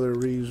 for other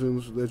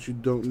reasons that you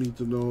don't need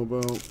to know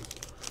about.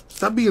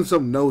 Stop being so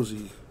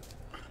nosy.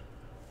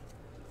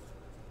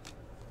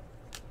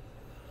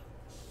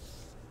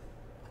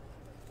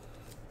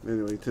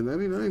 Anyway,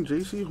 1099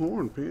 J.C.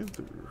 Horn,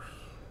 Panthers.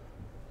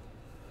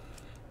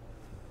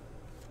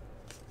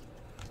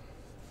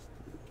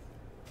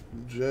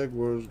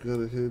 Jaguars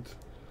got a hit.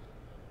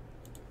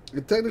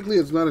 Technically,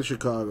 it's not in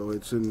Chicago.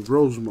 It's in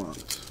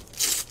Rosemont.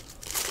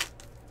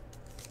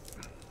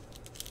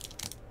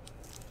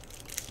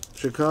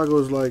 Chicago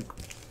is like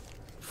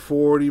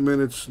 40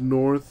 minutes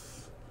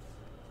north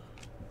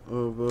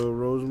of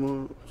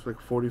Rosemont. It's like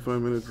a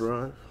 45-minute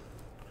drive.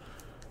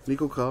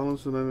 Nico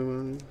Collins,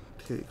 99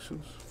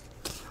 Texans.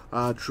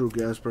 Ah, true,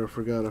 Gasper. I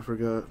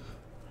forgot.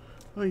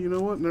 Oh, you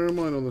know what? Never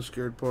mind on the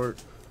scared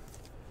part.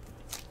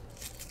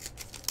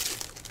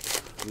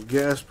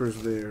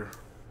 Gasper's there.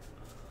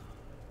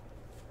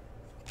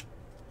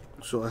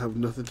 So I have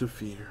nothing to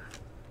fear.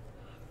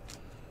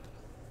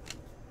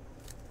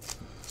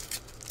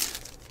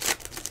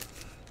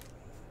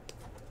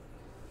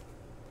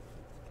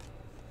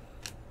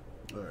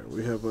 Alright,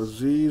 we have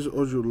Azeez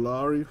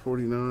Ojulari,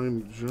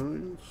 49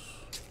 Giants.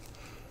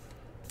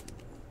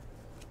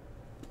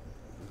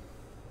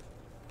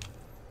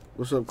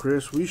 What's up,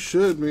 Chris? We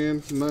should,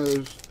 man.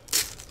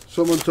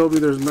 Someone told me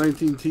there's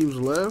 19 teams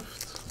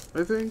left,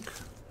 I think.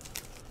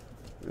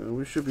 Yeah,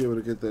 we should be able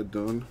to get that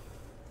done.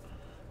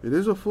 It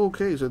is a full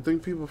case. I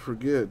think people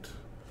forget.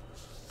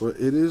 But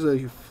it is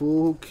a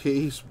full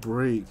case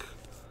break.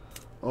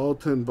 All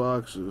 10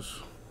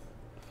 boxes.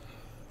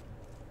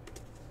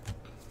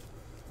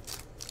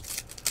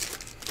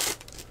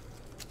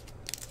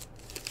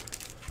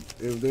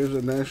 If there's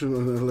a national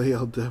in LA,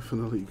 I'll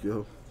definitely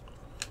go.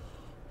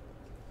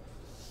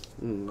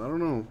 I don't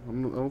know. I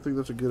don't think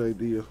that's a good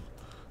idea.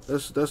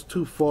 That's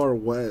too far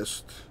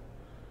west.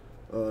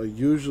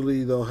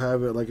 Usually they'll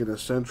have it like in a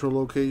central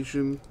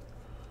location,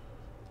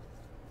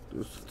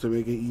 just to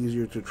make it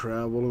easier to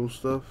travel and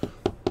stuff.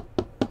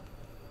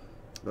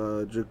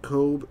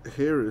 Jacob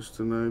Harris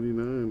to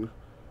 99.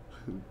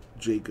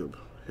 Jacob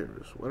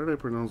Harris. Why did I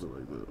pronounce it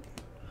like that?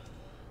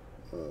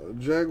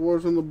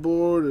 Jaguars on the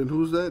board, and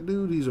who's that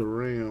dude? He's a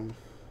Ram.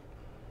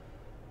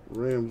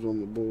 Rams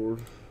on the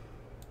board.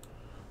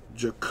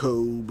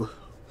 Jacob.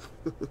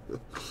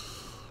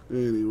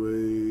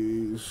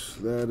 Anyways,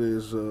 that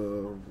is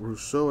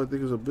Rousseau, I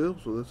think, is a Bill,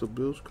 so that's a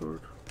Bills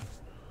card.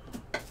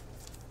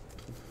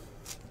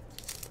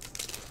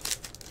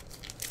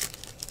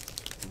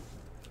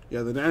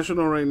 Yeah, the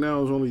National right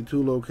now is only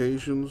 2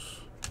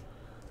 locations,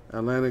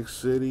 Atlantic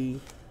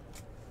City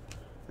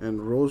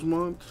and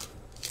Rosemont.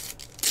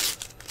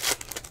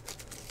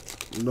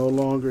 No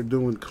longer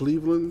doing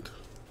Cleveland.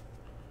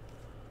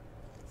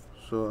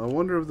 So I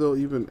wonder if they'll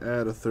even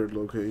add a 3rd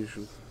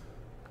location.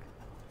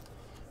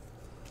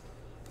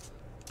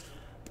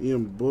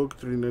 Ian Book,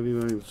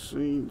 399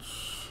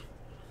 Saints.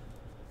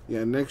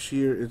 Yeah, next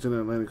year it's in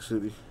Atlantic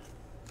City.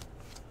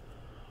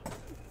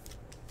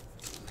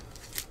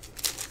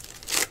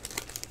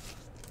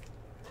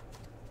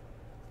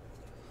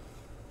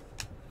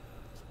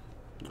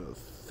 A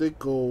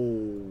thick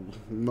old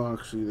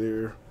Moxie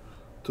there.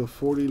 To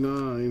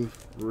 49,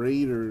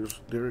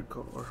 Raiders, Derek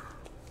Carr.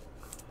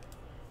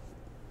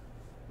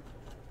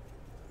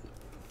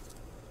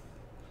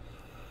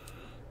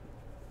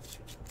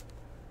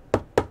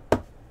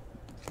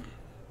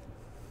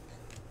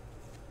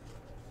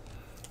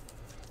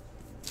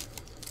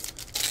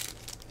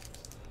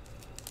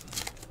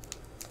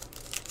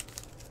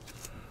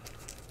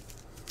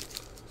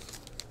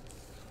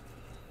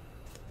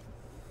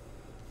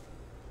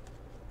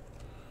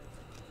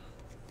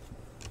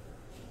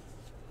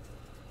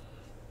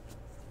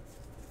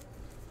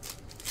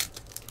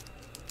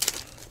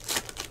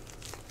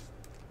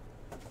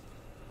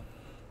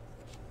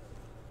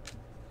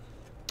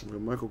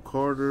 Michael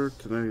Carter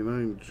to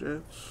 99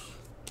 Jets.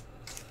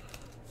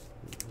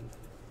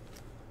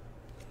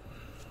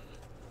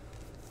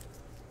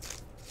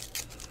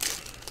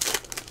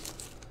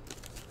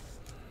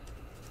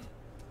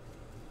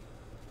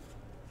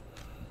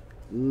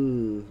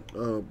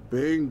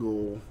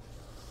 Bengal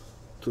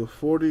to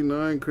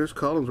 49, Chris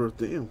Collinsworth.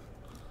 Damn,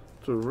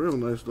 it's a real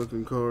nice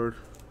looking card.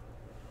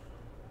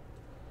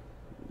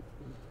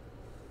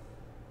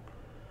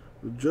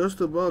 Just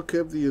about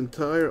kept the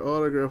entire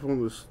autograph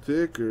on the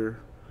sticker.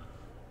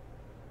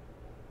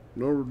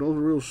 No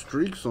real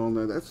streaks on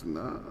that. That's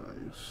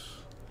nice.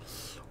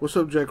 What's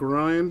up, Jack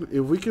Ryan?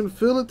 If we can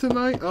fill it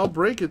tonight, I'll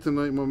break it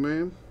tonight, my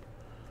man.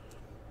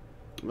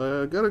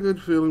 I got a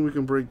good feeling we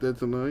can break that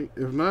tonight.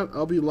 If not,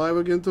 I'll be live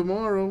again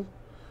tomorrow.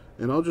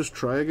 And I'll just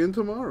try again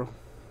tomorrow.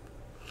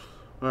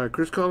 Alright,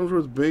 Chris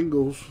Collinsworth,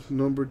 Bengals,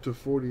 numbered to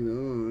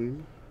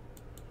 49.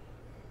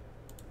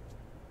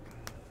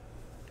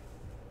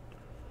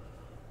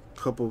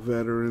 Couple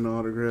veteran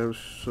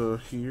autographs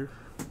here.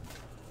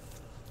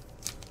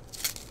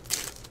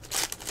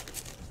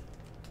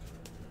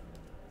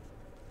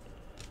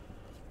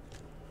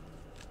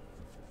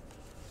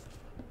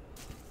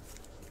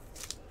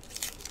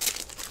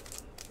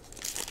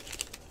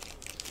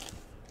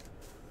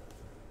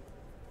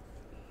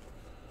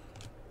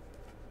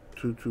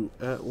 Tutu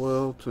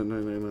Atwell to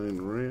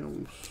 99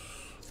 Rams.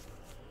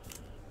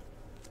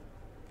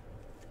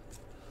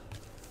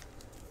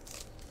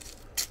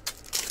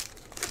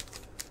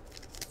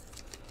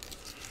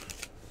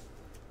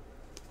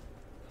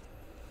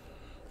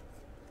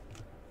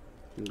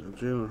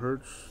 Jalen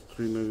Hurts,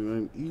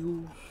 399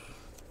 Eagles.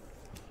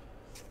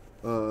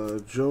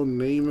 Joe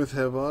Namath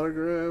have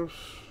autographs.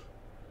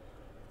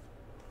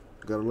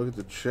 Gotta look at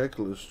the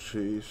checklist,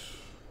 Chase.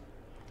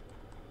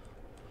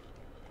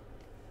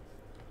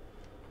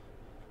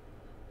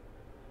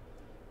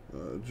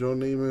 Joe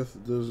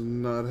Namath does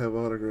not have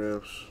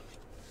autographs.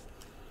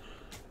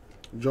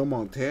 Joe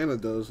Montana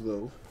does,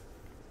 though.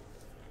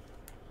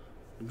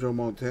 Joe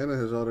Montana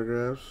has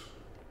autographs.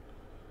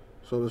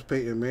 So does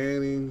Peyton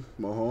Manning,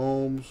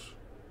 Mahomes,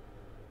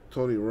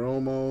 Tony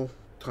Romo,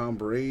 Tom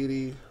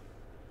Brady,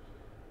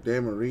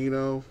 Dan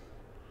Marino,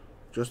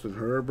 Justin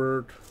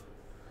Herbert.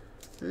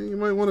 And you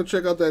might want to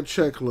check out that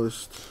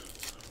checklist.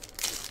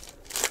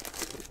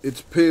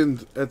 It's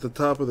pinned at the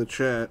top of the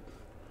chat.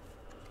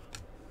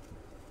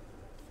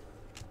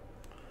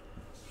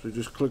 So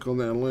just click on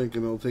that link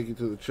and it'll take you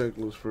to the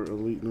checklist for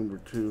Elite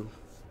number 2.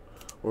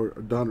 Or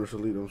Donruss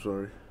Elite, I'm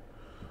sorry.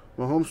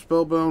 Mahomes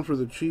Spellbound for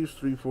the Chiefs,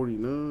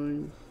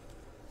 349.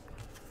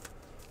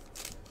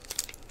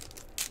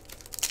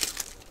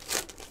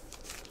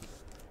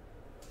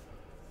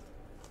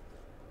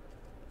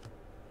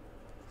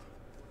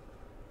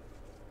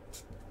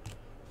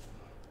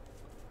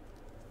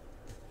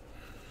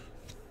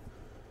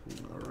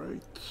 All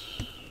right.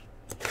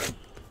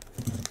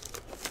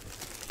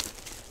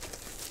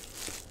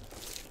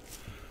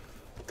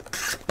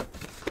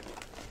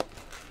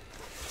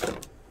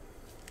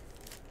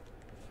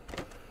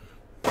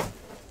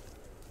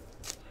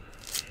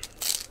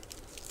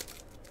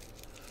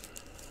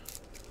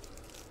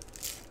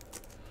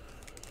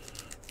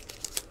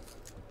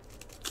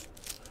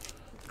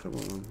 Come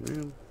on,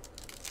 man.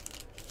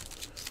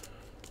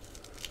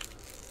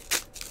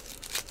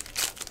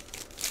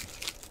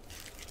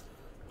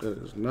 That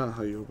is not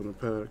how you open a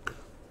pack.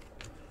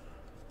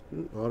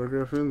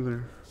 Autograph in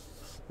there.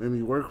 Made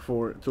me work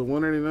for it. To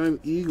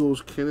 199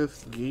 Eagles,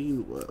 Kenneth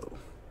Gainwell.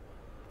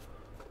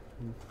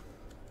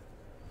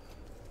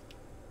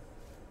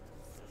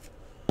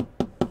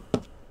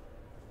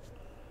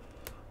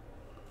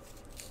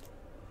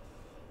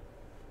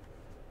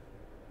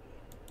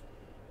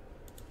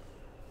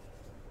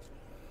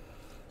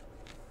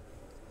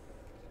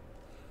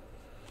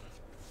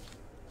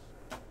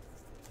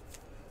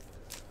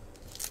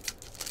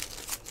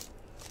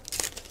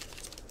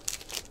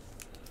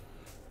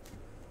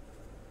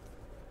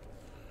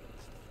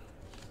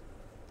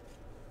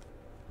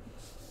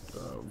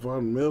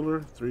 Von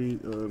Miller,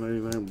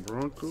 399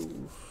 Broncos.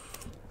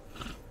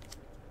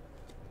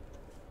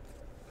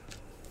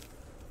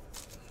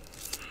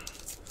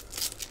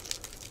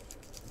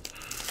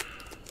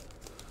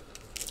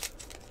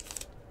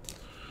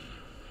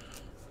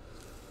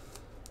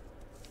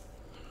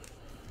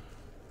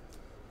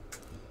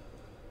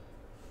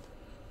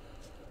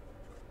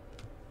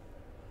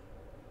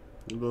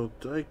 Little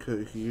die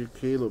cut here,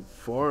 Caleb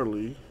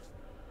Farley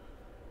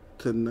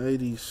to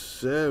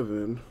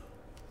 97.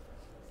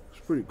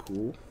 Pretty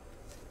cool.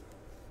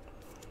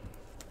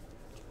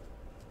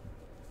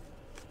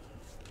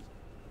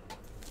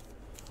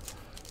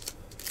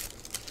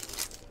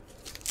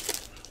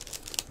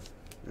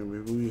 And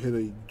maybe we hit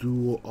a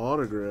dual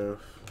autograph.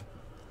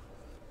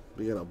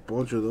 We got a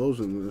bunch of those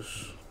in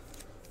this.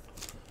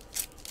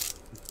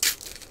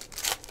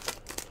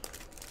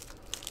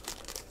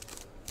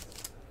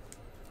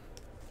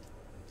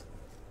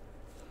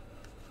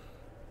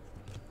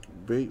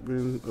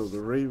 Bateman of the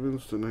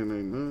Ravens to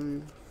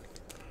 999.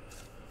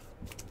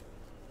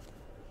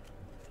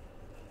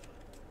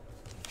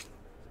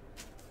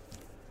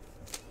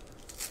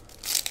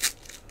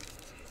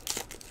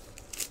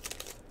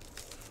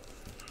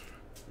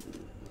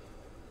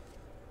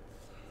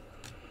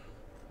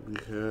 We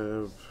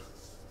have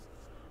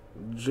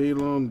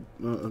Jalen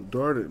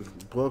Darden,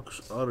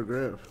 Bucks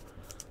autograph.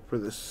 for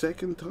the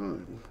second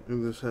time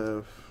in this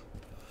half.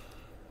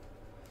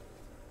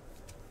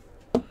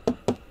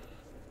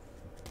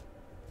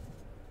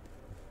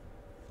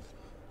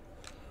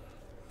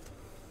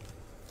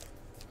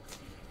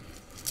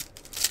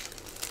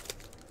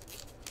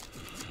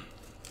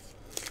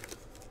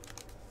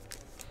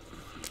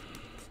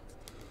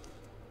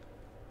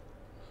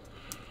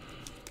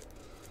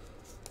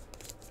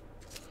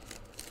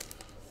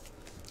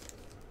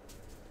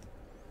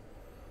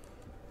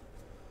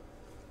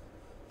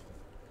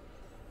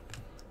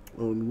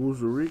 On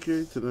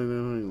Muzurike to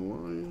 99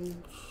 Lions.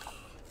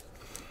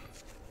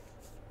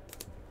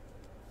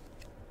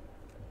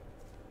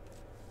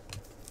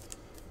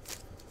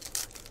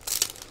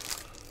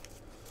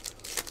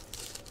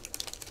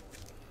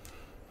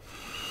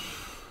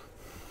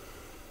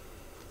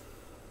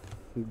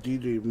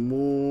 DJ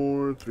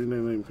Moore,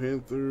 399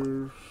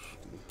 Panthers.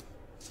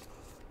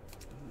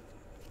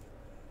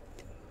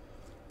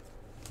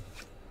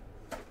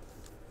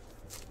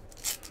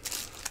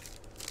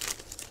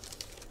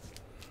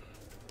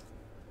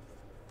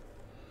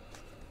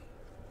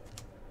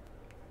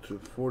 To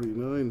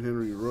 49,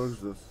 Henry Ruggs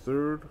the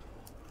third.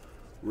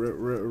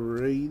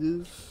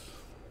 Raiders.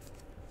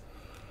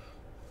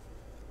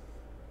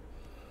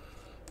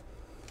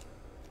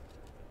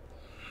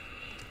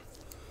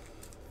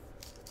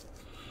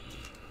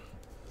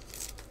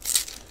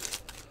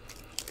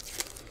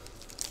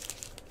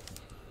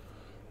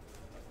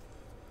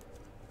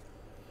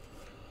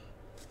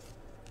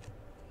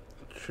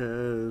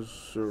 Chaz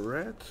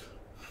Surratt,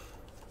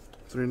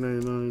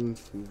 399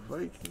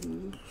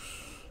 Vikings.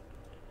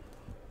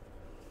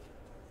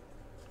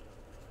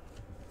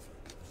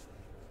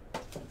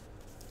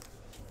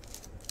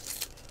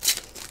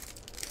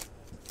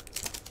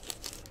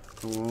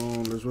 Come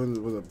on, let's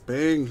win with a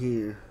bang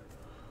here.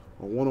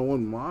 A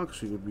 101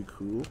 Moxie would be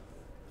cool.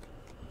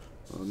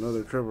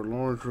 Another Trevor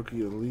Lawrence rookie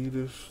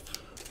elitist.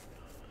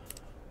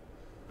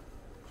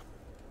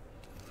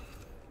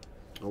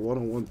 A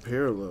 101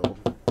 parallel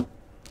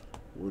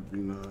would be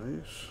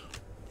nice.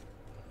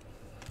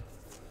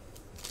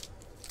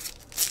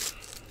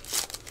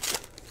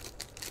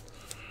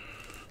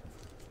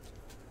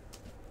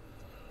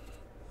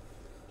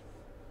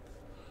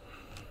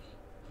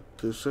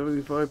 To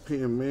 75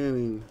 Peyton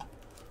Manning,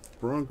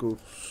 Broncos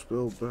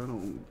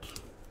spellbound.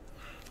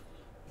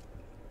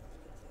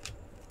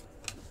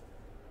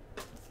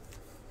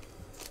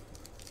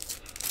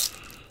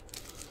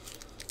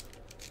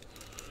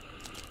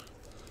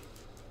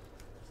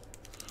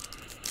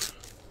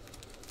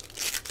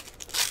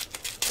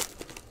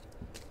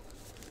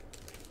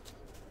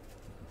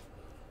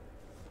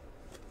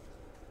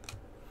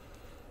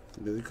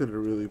 Yeah, they could have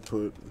really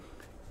put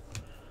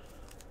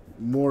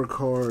more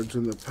cards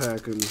in the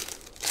pack and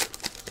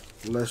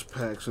less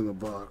packs in the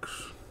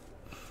box.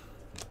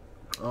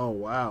 Oh,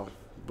 wow.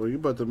 Bro, you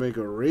about to make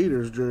a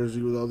Raiders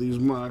jersey with all these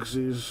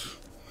Moxies.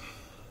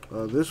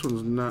 This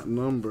one's not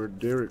numbered.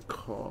 Derek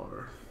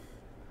Carr.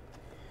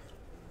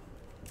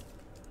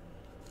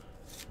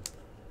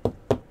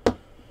 A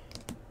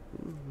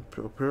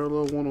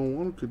parallel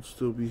 101 could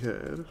still be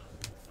had.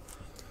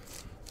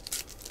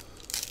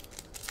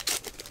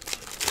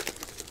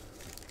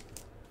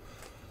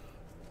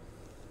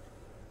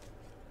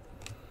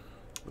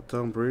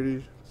 Tom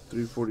Brady,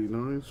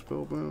 349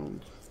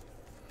 spellbound.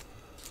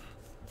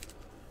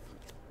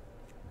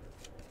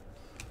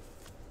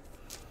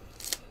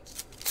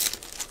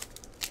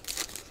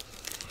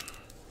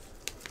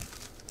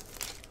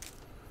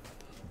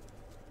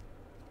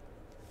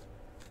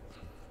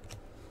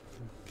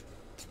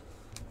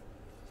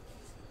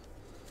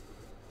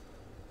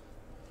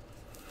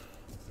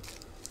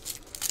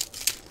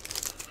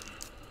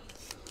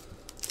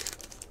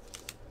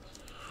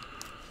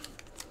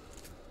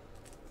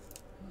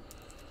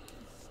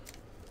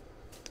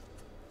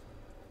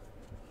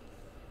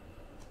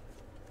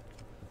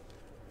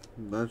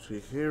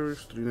 Najee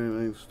Harris,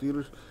 399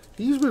 Steelers.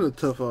 He's been a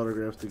tough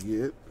autograph to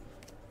get.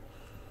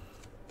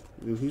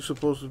 And he's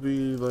supposed to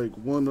be like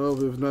one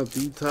of, if not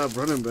the top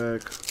running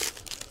back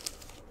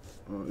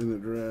in the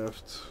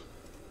draft.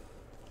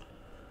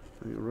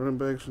 I mean, running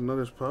backs are not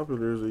as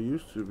popular as they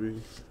used to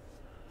be.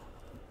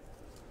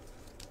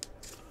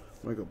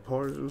 Micah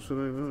Parsons,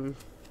 299.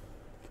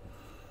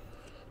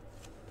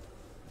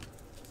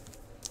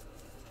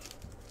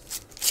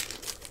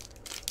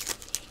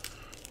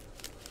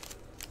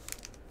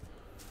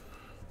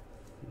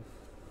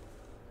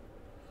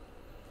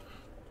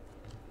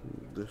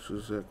 This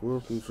is Zach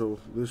Wilson, so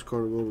this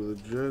card will go to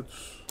the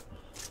Jets.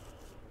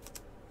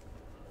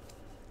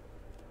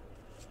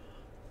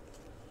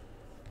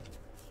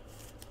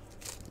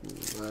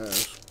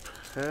 Last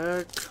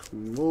pack,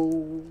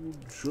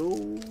 Mojo.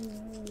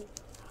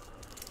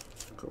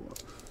 Come on.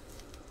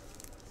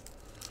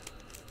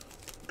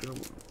 Come on.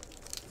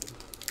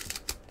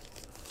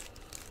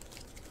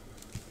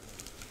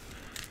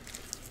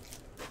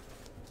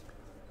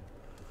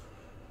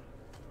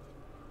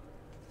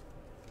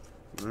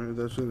 Alright,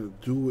 that's gonna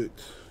do it.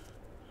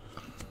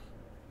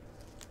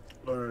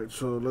 Alright,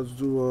 so let's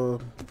do a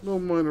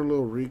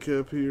little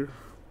recap here.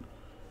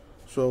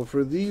 So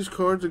for these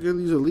cards, again,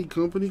 these Elite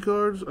Company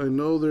cards, I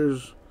know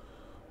there's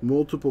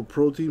multiple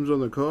pro teams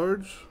on the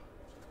cards,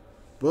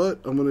 but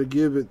I'm going to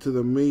give it to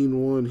the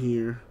main one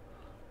here,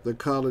 the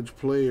college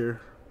player.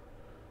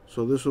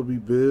 So this will be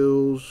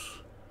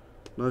Bills,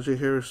 Najee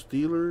Harris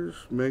Steelers,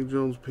 Mac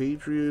Jones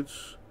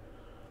Patriots.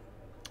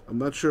 I'm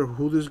not sure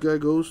who this guy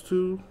goes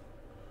to.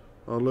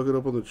 I'll look it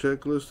up on the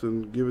checklist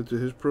and give it to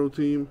his pro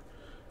team.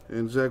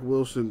 And Zach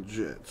Wilson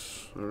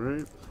Jets.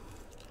 Alright.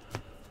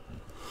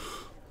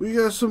 We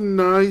got some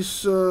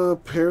nice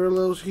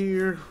parallels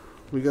here.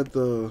 We got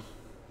the,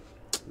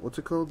 what's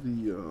it called?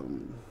 The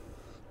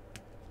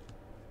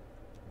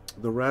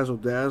Razzle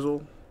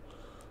Dazzle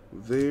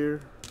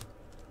there.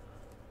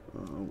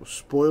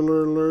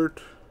 Spoiler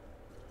alert.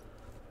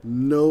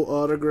 No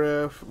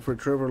autograph for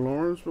Trevor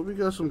Lawrence, but we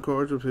got some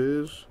cards of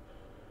his.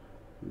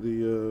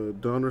 The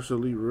Donruss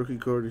Elite Rookie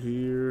card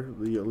here.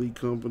 The Elite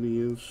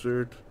Company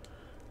insert.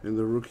 And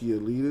the Rookie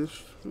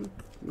Elitist.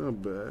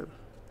 Not bad.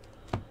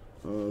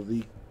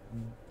 The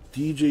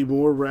DJ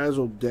Moore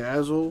Razzle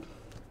Dazzle,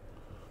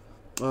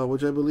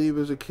 which I believe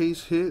is a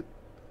case hit,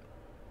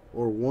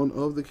 or one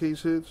of the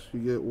case hits. You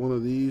get one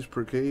of these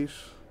per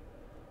case.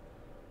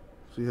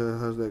 See how it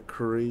has that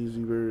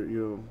crazy, very,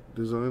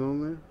 design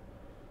on there.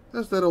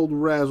 That's that old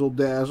Razzle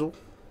Dazzle.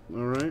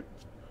 All right.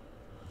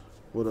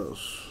 What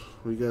else?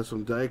 We got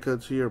some die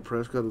cuts here.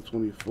 Prescott of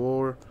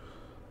 24.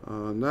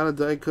 Not a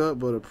die cut,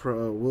 but a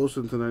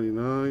Wilson to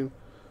 99.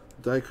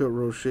 Die cut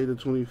Roche to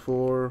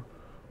 24.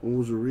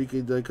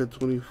 Uzurike die cut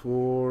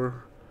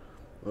 24.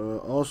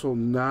 Also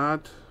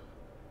not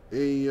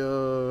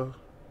a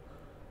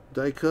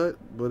die cut,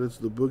 but it's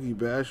the Boogie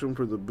Basham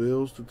for the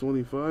Bills to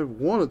 25.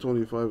 1 of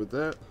 25 at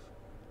that.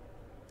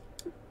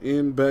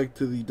 And back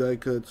to the die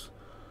cuts.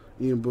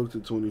 Ian Book to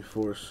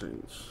 24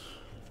 Saints.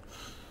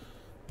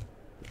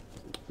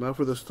 Now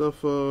for the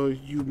stuff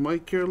you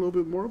might care a little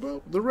bit more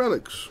about. The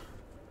relics.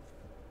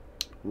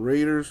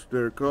 Raiders,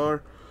 Derek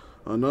Carr.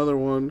 Another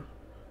one.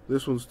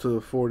 This one's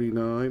to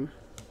 49.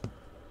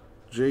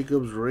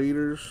 Jacobs,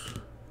 Raiders.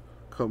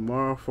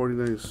 Kamara,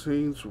 49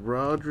 Saints.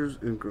 Rodgers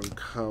and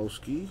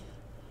Gronkowski.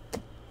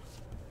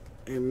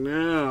 And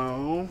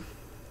now,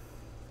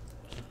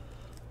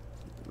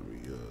 let me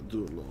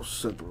do a little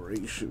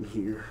separation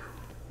here.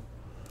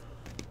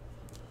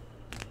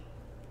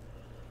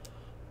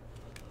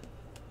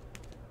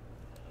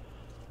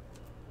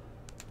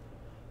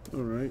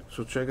 Alright,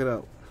 so check it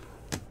out.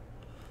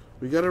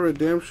 We got a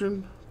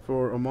redemption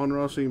for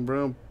Amon-Ra St.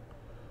 Brown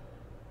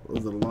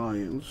of the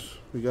Lions.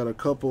 We got a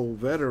couple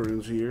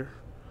veterans here.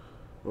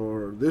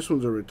 Or this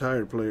one's a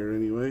retired player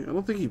anyway. I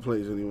don't think he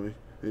plays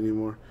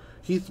anymore.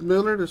 Heath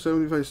Miller to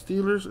 75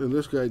 Steelers, and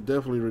this guy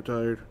definitely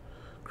retired.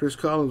 Chris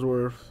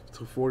Collinsworth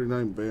to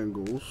 49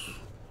 Bengals.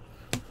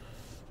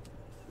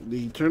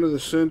 The turn of the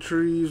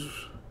centuries,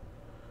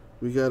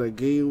 we got a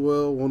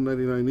Gainwell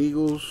 199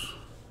 Eagles.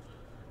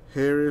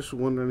 Harris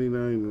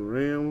 199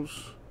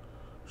 Rams.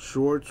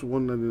 Schwartz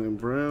 199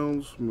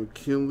 Browns.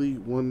 McKinley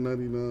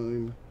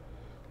 199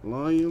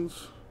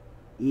 Lions.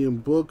 Ian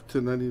Book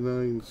to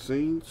 99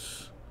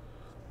 Saints.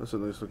 That's a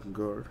nice looking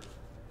card.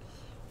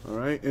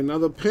 Alright, and now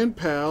the Pen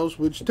Pals,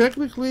 which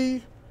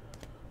technically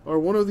are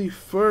one of the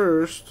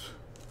first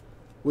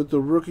with the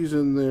rookies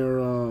in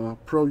their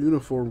pro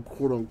uniform,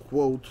 quote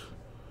unquote.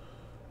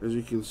 As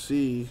you can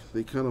see,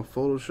 they kind of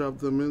photoshopped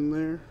them in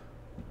there.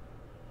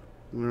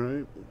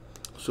 Alright.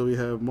 So we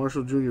have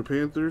Marshall Jr.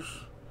 Panthers,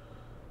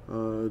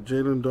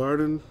 Jalen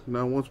Darden,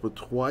 not once but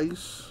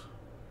twice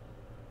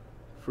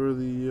for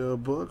the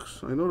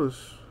Bucks. I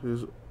notice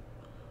his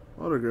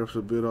autograph's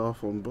a bit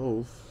off on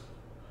both.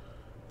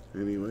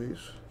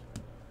 Anyways,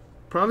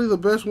 probably the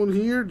best one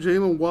here,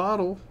 Jalen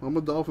Waddle. I'm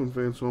a Dolphin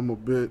fan, so I'm a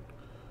bit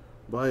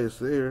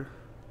biased there.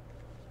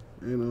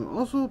 And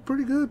also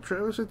pretty good,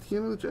 Travis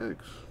Etienne of the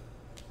Jags.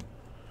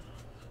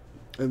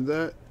 And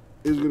that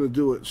is going to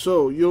do it.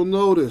 So you'll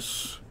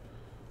notice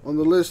on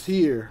the list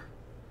here,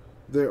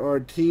 there are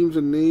teams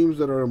and names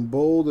that are in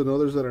bold and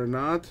others that are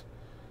not.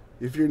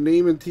 If you're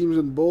naming teams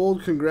in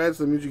bold, congrats,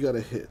 that means you got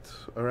a hit.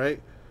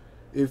 Alright?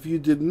 If you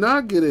did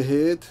not get a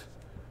hit,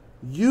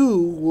 you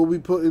will be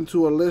put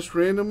into a list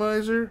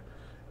randomizer,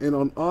 and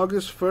on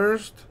August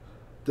 1st,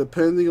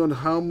 depending on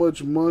how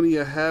much money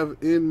I have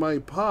in my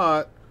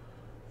pot,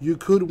 you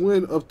could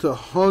win up to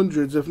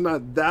hundreds, if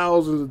not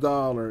thousands of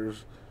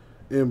dollars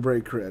in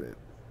break credit.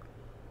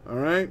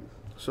 Alright?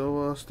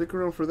 So stick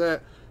around for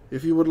that.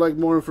 If you would like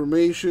more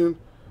information,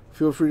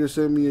 feel free to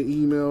send me an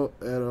email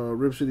at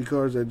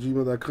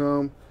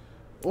ripcitycards@gmail.com,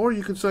 or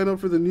you can sign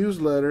up for the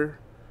newsletter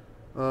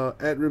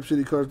at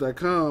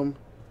ripcitycards.com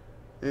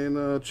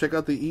and check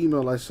out the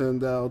email I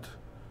send out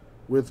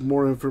with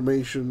more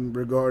information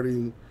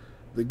regarding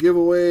the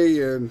giveaway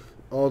and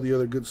all the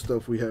other good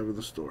stuff we have in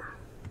the store.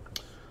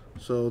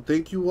 So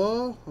thank you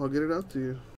all. I'll get it out to you.